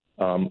Survey,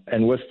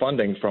 and with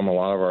funding from a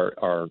lot of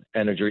our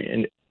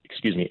energy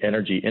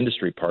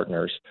industry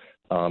partners,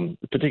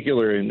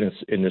 particularly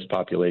in this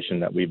population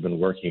that we've been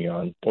working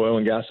on. Oil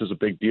and gas is a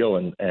big deal,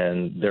 and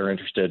they're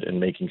interested in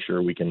making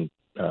sure we can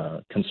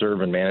conserve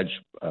and manage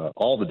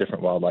all the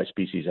different wildlife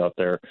species out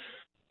there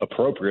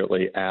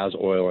appropriately as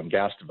oil and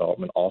gas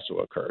development also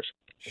occurs.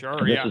 Sure,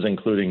 and this is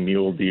including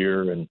mule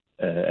deer and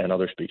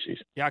other species.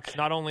 Yeah, because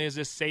not only is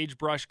this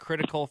sagebrush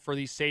critical for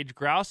these sage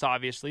grouse,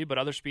 obviously, but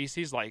other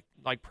species like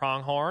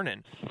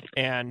pronghorn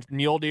and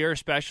mule deer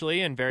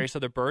especially, and various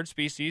other bird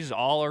species,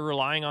 all are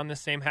relying on the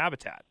same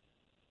habitat.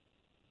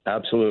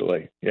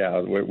 Absolutely, yeah.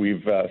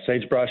 We've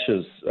sagebrush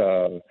is.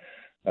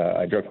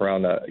 I joke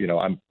around that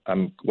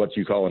I'm what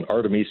you call an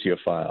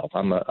Artemisia-phile.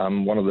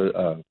 I'm one of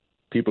the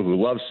people who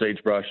love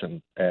sagebrush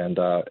and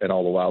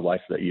all the wildlife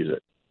that use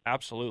it.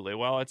 Absolutely.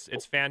 Well,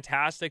 it's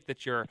fantastic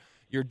that you're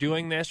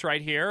doing this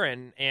right here,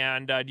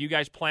 and do you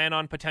guys plan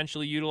on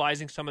potentially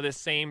utilizing some of this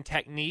same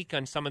technique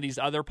on some of these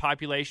other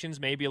populations,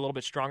 maybe a little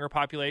bit stronger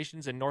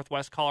populations in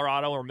Northwest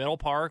Colorado or Middle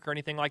Park or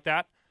anything like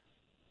that?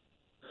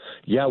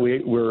 Yeah,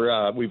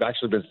 we've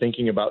actually been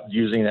thinking about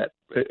using that,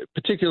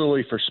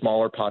 particularly for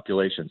smaller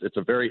populations. It's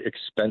a very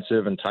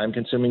expensive and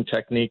time-consuming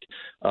technique.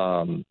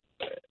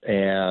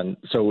 And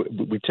so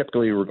we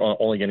typically we're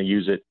only going to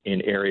use it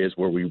in areas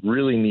where we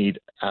really need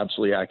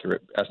absolutely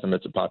accurate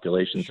estimates of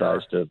population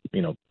size to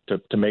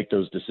make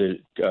those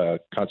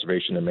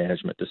conservation and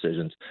management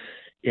decisions.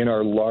 In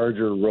our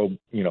larger,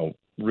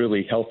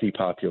 really healthy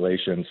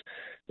populations,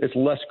 it's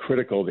less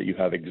critical that you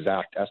have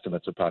exact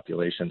estimates of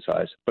population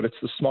size, but it's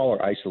the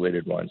smaller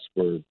isolated ones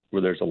where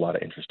there's a lot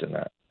of interest in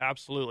that.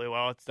 Absolutely.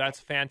 Well, that's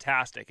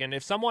fantastic. And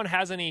if someone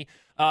has any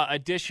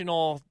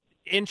additional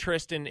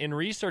interest in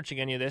researching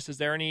any of this, is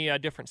there any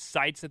different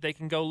sites that they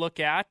can go look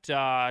at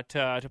to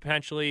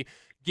potentially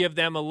give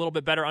them a little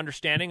bit better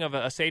understanding of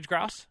a sage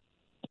grouse?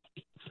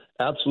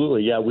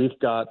 Absolutely. Yeah, we've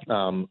got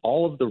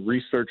all of the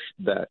research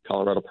that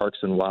Colorado Parks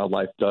and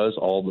Wildlife does,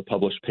 all the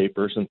published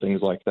papers and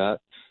things like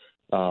that.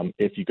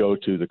 If you go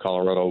to the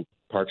Colorado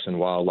Parks and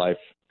Wildlife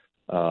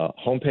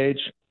homepage,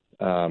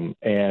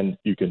 and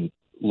you can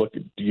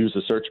use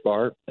the search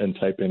bar and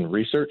type in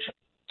research,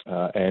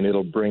 and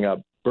it'll bring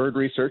up bird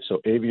research, so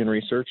avian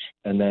research,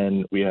 and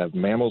then we have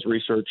mammals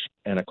research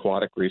and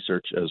aquatic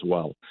research as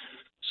well.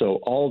 So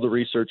all the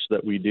research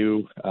that we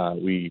do,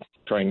 we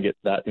try and get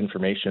that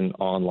information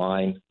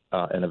online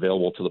and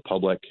available to the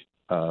public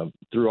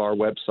through our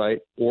website,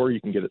 or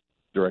you can get it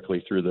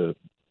directly through the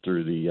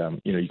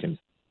you can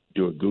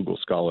do a Google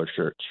Scholar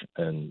search,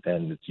 and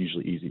it's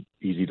usually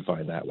easy to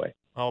find that way.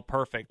 Oh,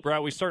 perfect.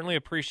 Brett, we certainly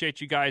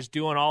appreciate you guys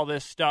doing all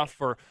this stuff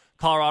for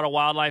Colorado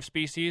wildlife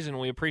species, and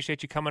we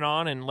appreciate you coming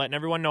on and letting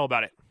everyone know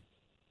about it.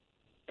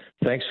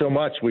 Thanks so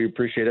much. We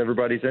appreciate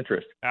everybody's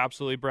interest.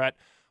 Absolutely, Brett.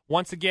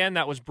 Once again,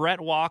 that was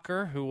Brett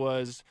Walker, who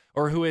is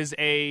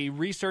a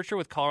researcher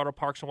with Colorado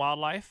Parks and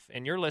Wildlife,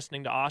 and you're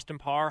listening to Austin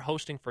Parr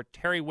hosting for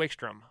Terry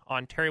Wickstrom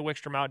on Terry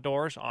Wickstrom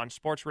Outdoors on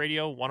Sports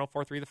Radio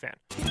 104.3 The Fan.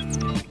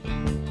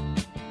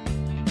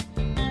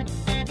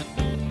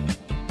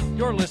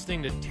 You're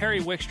listening to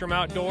Terry Wickstrom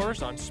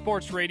Outdoors on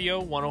Sports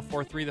Radio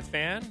 104.3 The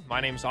Fan. My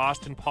name's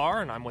Austin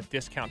Parr, and I'm with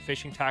Discount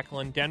Fishing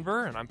Tackle in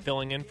Denver, and I'm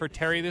filling in for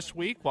Terry this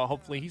week while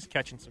hopefully he's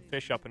catching some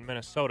fish up in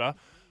Minnesota.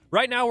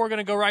 Right now, we're going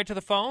to go right to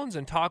the phones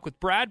and talk with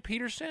Brad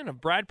Peterson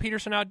of Brad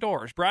Peterson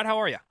Outdoors. Brad, how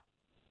are you?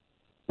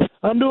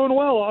 I'm doing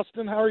well,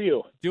 Austin. How are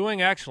you?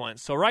 Doing excellent.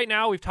 So right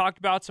now, we've talked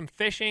about some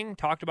fishing,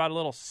 talked about a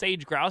little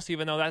sage grouse,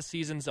 even though that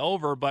season's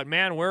over. But,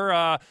 man,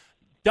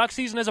 duck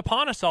season is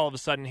upon us all of a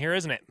sudden here,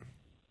 isn't it?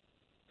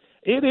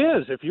 It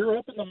is. If you're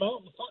up in the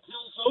mountain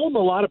foothill zone, a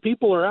lot of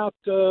people are out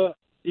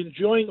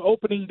enjoying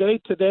opening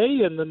day today,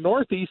 and the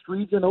Northeast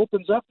region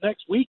opens up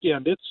next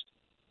weekend.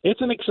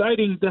 It's an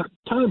exciting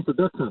time for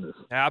duck hunters.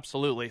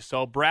 Absolutely.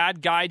 So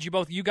Brad guides you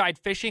both. You guide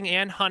fishing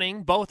and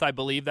hunting, both, I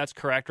believe. That's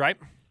correct, right?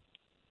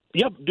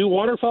 Yep, do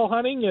waterfowl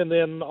hunting and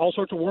then all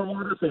sorts of warm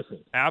water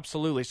fishing.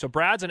 Absolutely. So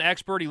Brad's an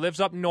expert. He lives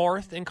up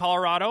north in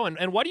Colorado.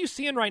 And what are you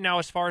seeing right now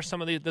as far as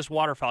some of this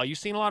waterfowl? You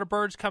seen a lot of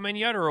birds come in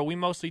yet, or are we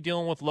mostly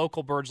dealing with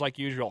local birds like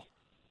usual?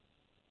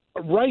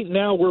 Right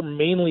now, we're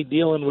mainly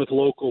dealing with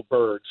local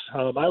birds.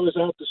 I was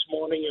out this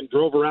morning and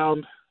drove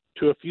around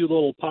to a few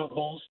little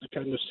potholes to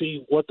kind of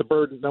see what the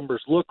bird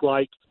numbers look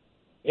like.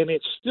 And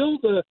it's still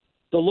the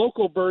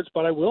local birds,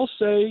 but I will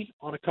say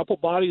on a couple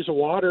bodies of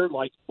water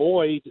like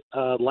Boyd,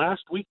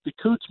 last week the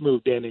coots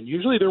moved in, and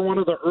usually they're one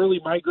of the early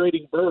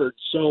migrating birds.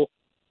 So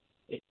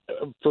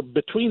for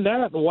between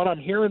that and what I'm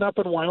hearing up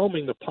in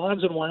Wyoming, the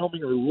ponds in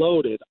Wyoming are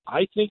loaded.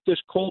 I think this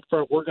cold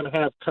front we're going to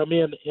have come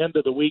in end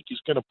of the week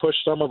is going to push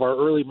some of our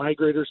early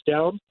migrators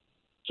down.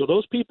 So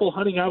those people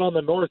hunting out on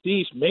the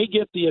Northeast may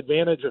get the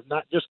advantage of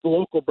not just the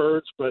local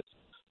birds, but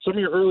some of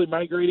your early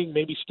migrating,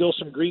 maybe still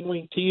some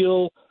green-winged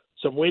teal,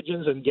 some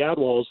widgeons and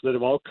gadwalls that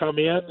have all come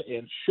in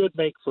and should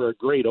make for a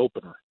great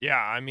opener. Yeah,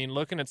 I mean,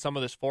 looking at some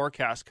of this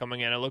forecast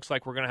coming in, it looks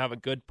like we're going to have a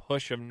good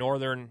push of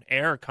northern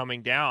air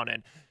coming down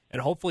and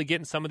hopefully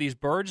getting some of these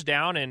birds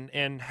down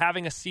and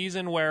having a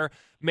season where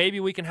maybe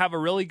we can have a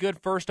really good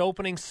first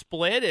opening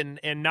split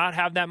and not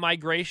have that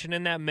migration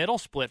in that middle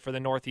split for the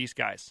Northeast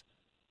guys.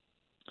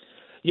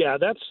 Yeah,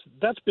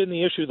 that's been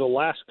the issue the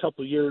last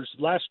couple of years.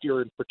 Last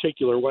year in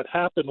particular, what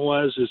happened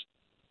was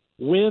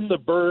when the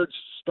birds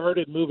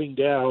started moving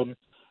down,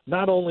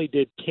 not only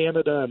did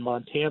Canada and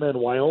Montana and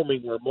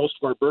Wyoming, where most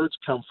of our birds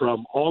come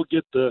from, all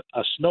get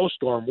a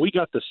snowstorm. We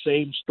got the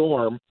same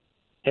storm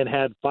and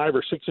had 5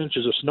 or 6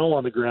 inches of snow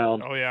on the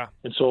ground. Oh, yeah.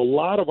 And so a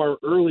lot of our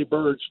early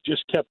birds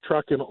just kept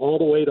trucking all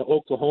the way to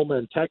Oklahoma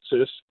and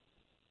Texas.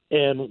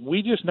 And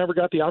we just never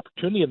got the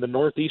opportunity in the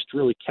Northeast to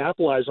really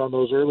capitalize on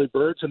those early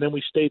birds. And then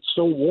we stayed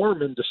so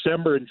warm in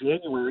December and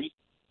January.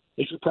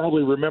 As you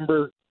probably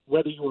remember,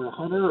 whether you were a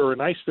hunter or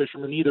an ice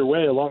fisherman, either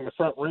way, along the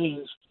Front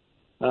Range,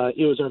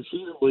 it was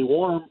unseasonably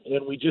warm,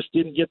 and we just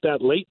didn't get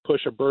that late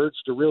push of birds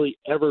to really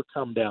ever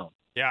come down.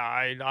 Yeah,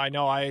 I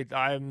know.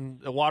 I'm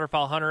a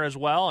waterfowl hunter as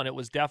well, and it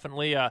was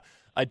definitely a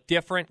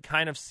different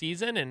kind of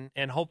season,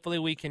 and hopefully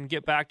we can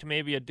get back to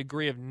maybe a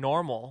degree of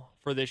normal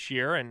for this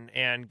year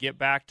and get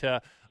back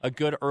to a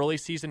good early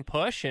season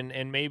push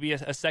and maybe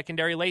a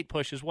secondary late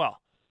push as well.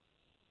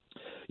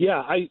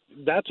 Yeah,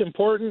 that's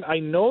important. I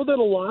know that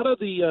a lot of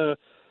the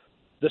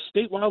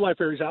state wildlife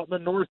areas out in the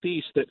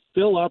Northeast that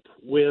fill up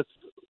with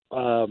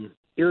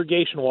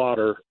irrigation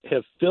water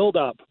have filled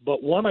up,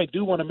 but one I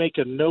do want to make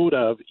a note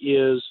of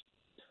is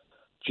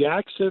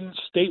Jackson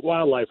State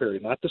Wildlife Area,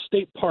 not the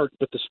state park,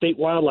 but the state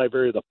wildlife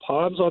area, the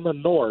ponds on the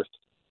north.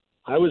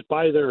 I was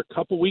by there a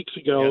couple weeks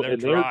ago, and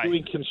they're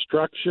doing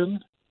construction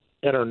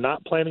and are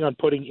not planning on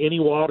putting any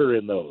water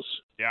in those.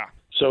 Yeah.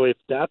 So if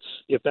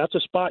that's a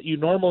spot you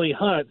normally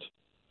hunt,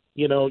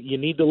 you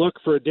need to look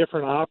for a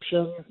different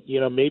option.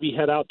 Maybe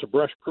head out to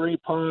Brush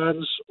Prairie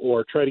Ponds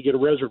or try to get a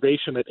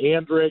reservation at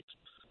Andrick,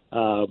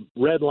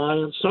 Red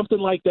Lion, something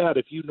like that.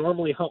 If you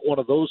normally hunt one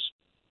of those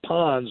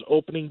ponds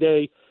opening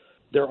day,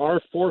 there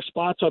are 4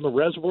 spots on the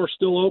reservoir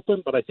still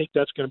open, but I think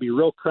that's going to be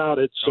real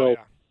crowded. So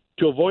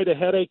to avoid a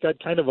headache,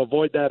 I'd kind of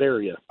avoid that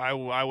area.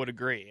 I would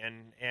agree.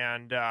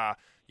 And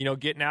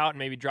getting out and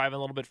maybe driving a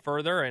little bit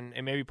further and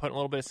maybe putting a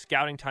little bit of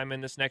scouting time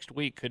in this next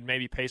week could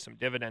maybe pay some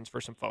dividends for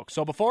some folks.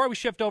 So before we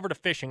shift over to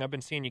fishing, I've been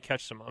seeing you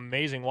catch some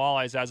amazing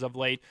walleyes as of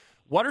late.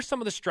 What are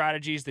some of the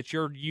strategies that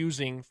you're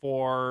using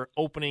for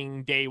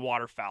opening day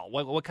waterfowl?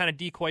 What kind of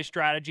decoy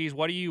strategies?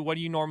 What are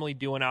you normally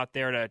doing out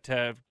there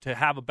to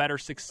have a better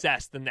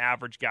success than the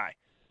average guy?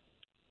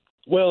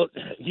 Well,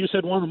 you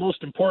said one of the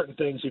most important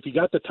things. If you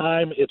got the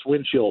time, it's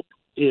windshield.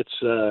 It's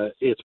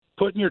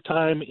putting your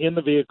time in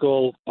the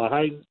vehicle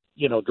behind,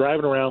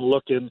 driving around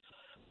looking.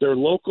 They're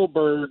local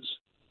birds,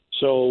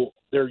 so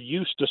they're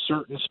used to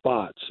certain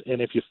spots.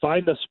 And if you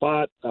find a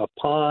spot, a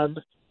pond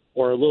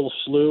or a little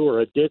slough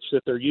or a ditch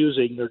that they're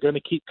using, they're going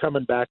to keep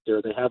coming back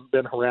there. They haven't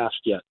been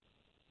harassed yet.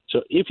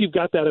 So if you've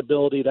got that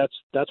ability,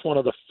 that's one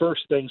of the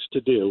first things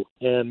to do.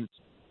 And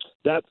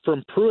that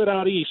from Pruitt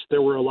out east,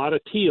 there were a lot of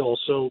teal,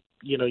 so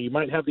you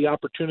might have the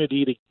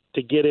opportunity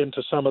to get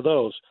into some of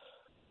those.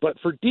 But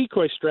for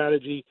decoy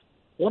strategy,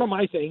 one of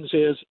my things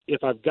is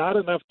if I've got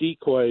enough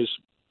decoys,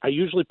 I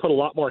usually put a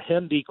lot more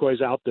hen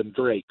decoys out than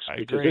drakes.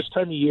 Because this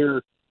time of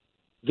year,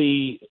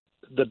 the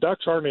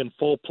ducks aren't in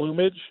full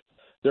plumage.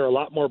 There are a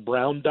lot more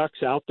brown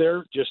ducks out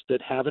there just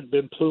that haven't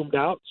been plumed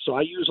out. So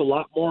I use a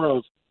lot more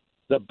of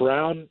the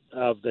brown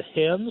of the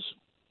hens.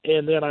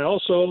 And then I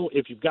also,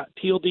 if you've got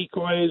teal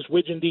decoys,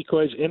 widgeon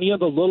decoys, any of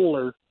the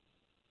littler,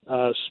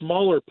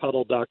 smaller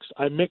puddle ducks,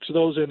 I mix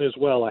those in as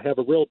well. I have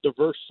a real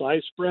diverse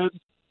size spread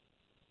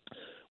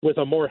with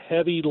a more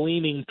heavy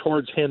leaning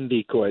towards hen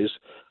decoys.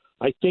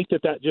 I think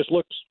that just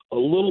looks a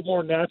little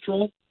more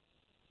natural.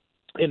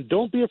 And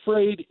don't be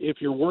afraid,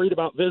 if you're worried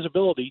about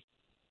visibility,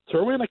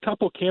 throw in a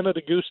couple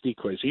Canada goose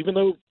decoys. Even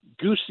though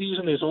goose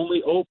season is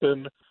only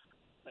open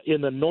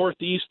in the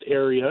northeast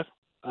area,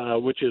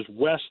 which is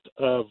west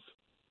of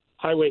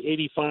Highway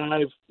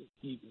 85,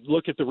 you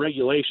look at the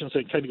regulations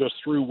and it kind of goes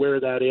through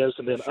where that is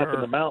and then up in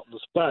the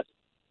mountains. But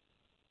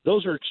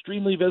those are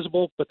extremely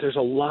visible, but there's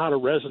a lot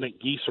of resident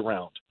geese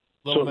around.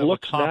 So it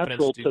looks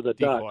natural to the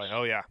ducks.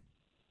 Oh, yeah.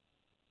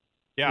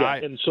 Yeah,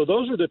 and so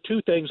those are the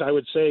two things I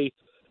would say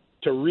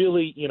to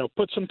really,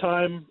 put some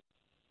time,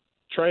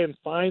 try and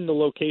find the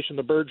location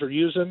the birds are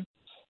using.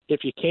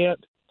 If you can't,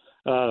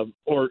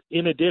 or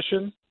in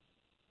addition,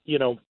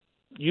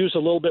 use a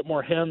little bit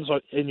more hens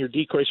in your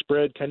decoy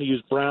spread, kind of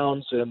use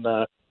browns and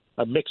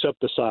mix up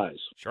the size.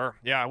 Sure.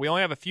 Yeah, we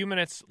only have a few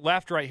minutes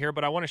left right here,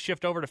 but I want to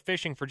shift over to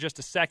fishing for just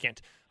a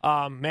second.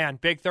 Man,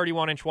 big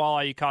 31-inch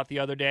walleye you caught the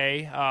other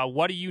day.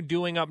 What are you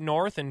doing up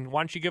north, and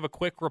why don't you give a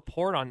quick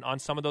report on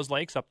some of those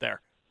lakes up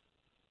there?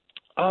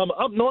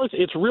 Up north,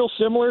 it's real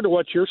similar to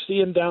what you're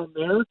seeing down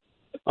there.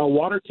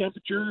 Water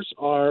temperatures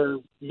are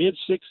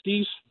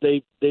mid-60s.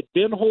 They've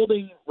been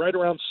holding right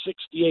around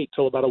 68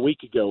 till about a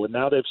week ago, and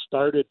now they've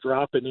started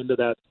dropping into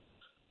that,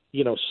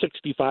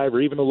 65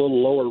 or even a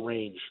little lower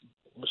range.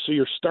 So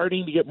you're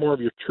starting to get more of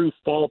your true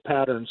fall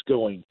patterns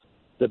going.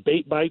 The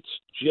bait bites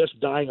just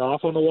dying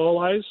off on the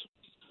walleyes.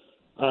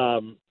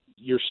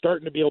 You're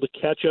starting to be able to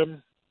catch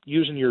them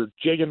using your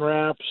jigging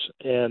wraps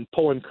and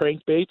pulling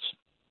crankbaits.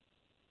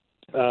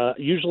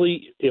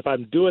 Usually, if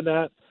I'm doing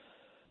that,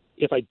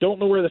 if I don't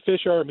know where the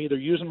fish are, I'm either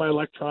using my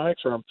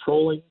electronics or I'm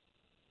trolling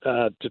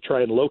to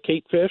try and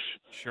locate fish.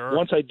 Sure.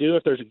 Once I do,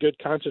 if there's a good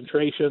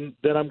concentration,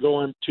 then I'm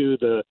going to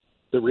the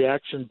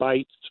reaction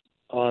bites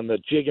on the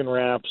jigging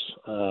wraps,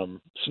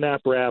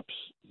 snap wraps,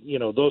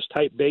 those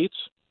type baits.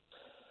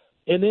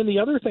 And then the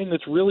other thing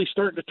that's really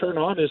starting to turn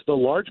on is the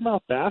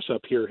largemouth bass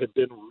up here have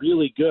been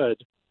really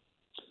good.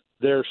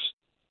 They're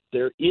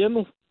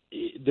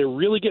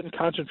really getting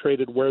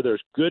concentrated where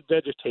there's good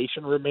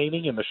vegetation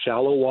remaining in the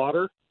shallow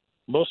water.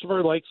 Most of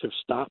our lakes have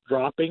stopped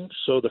dropping,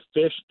 so the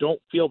fish don't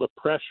feel the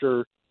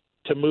pressure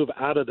to move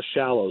out of the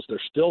shallows.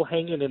 They're still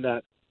hanging in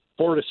that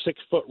 4 to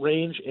 6 foot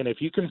range, and if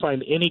you can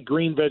find any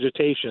green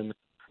vegetation,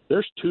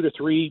 there's 2 to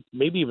 3,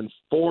 maybe even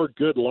 4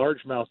 good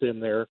largemouth in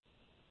there.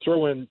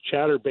 Throw in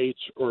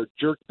chatterbaits or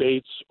jerk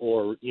baits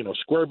or,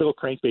 square bill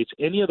crankbaits,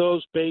 any of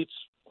those baits,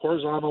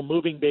 horizontal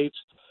moving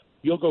baits,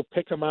 you'll go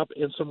pick them up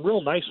in some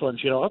real nice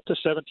ones, up to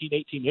 17,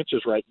 18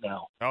 inches right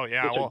now. Oh,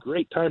 yeah. It's a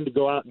great time to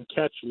go out and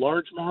catch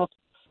largemouth.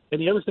 And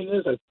the other thing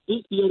is, I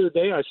think the other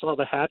day I saw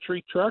the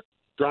hatchery truck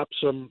drop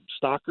some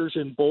stockers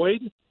in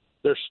Boyd.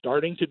 They're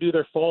starting to do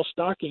their fall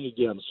stocking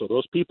again. So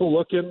those people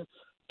looking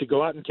to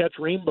go out and catch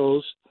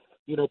rainbows,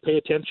 pay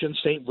attention.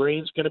 St.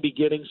 Vrain's going to be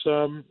getting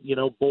some,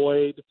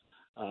 Boyd.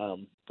 A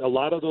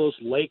lot of those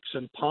lakes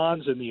and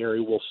ponds in the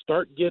area will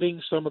start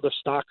getting some of the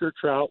stocker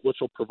trout, which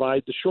will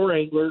provide the shore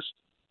anglers,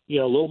 a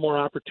little more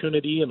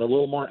opportunity and a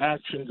little more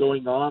action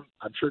going on.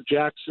 I'm sure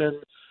Jackson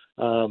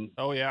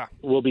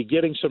will be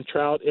getting some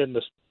trout, and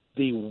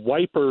the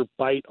wiper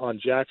bite on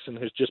Jackson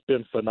has just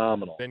been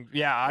phenomenal.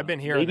 I've been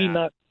hearing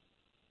that.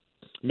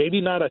 Maybe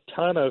not a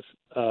ton of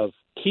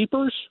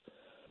keepers,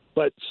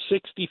 but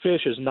 60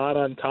 fish is not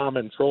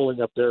uncommon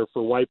trolling up there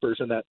for wipers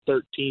in that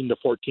 13 to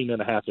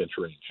 14.5-inch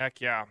range. Heck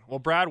yeah. Well,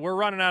 Brad, we're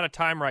running out of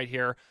time right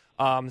here.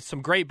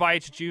 Some great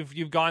bites that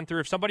you've gone through.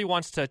 If somebody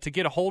wants to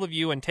get a hold of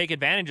you and take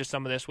advantage of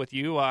some of this with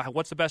you,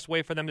 what's the best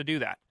way for them to do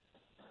that?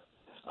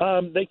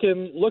 They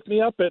can look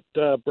me up at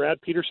Brad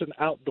Peterson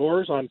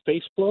Outdoors on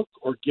Facebook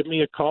or give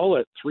me a call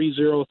at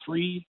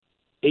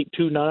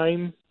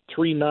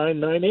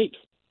 303-829-3998.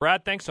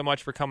 Brad, thanks so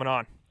much for coming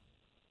on.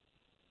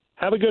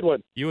 Have a good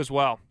one. You as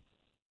well.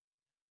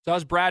 So that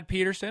was Brad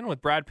Peterson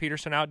with Brad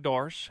Peterson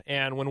Outdoors.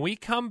 And when we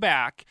come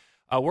back,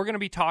 we're going to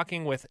be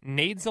talking with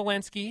Nate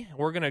Zielinski.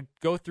 We're going to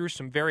go through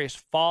some various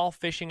fall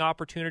fishing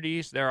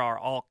opportunities. There are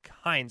all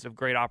kinds of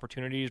great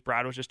opportunities.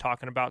 Brad was just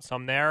talking about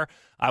some there.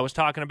 I was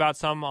talking about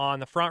some on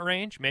the Front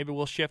Range. Maybe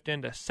we'll shift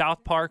into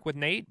South Park with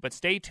Nate, but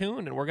stay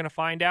tuned, and we're going to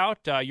find out.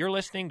 You're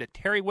listening to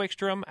Terry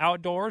Wickstrom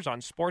Outdoors on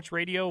Sports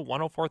Radio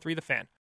 104.3 The Fan.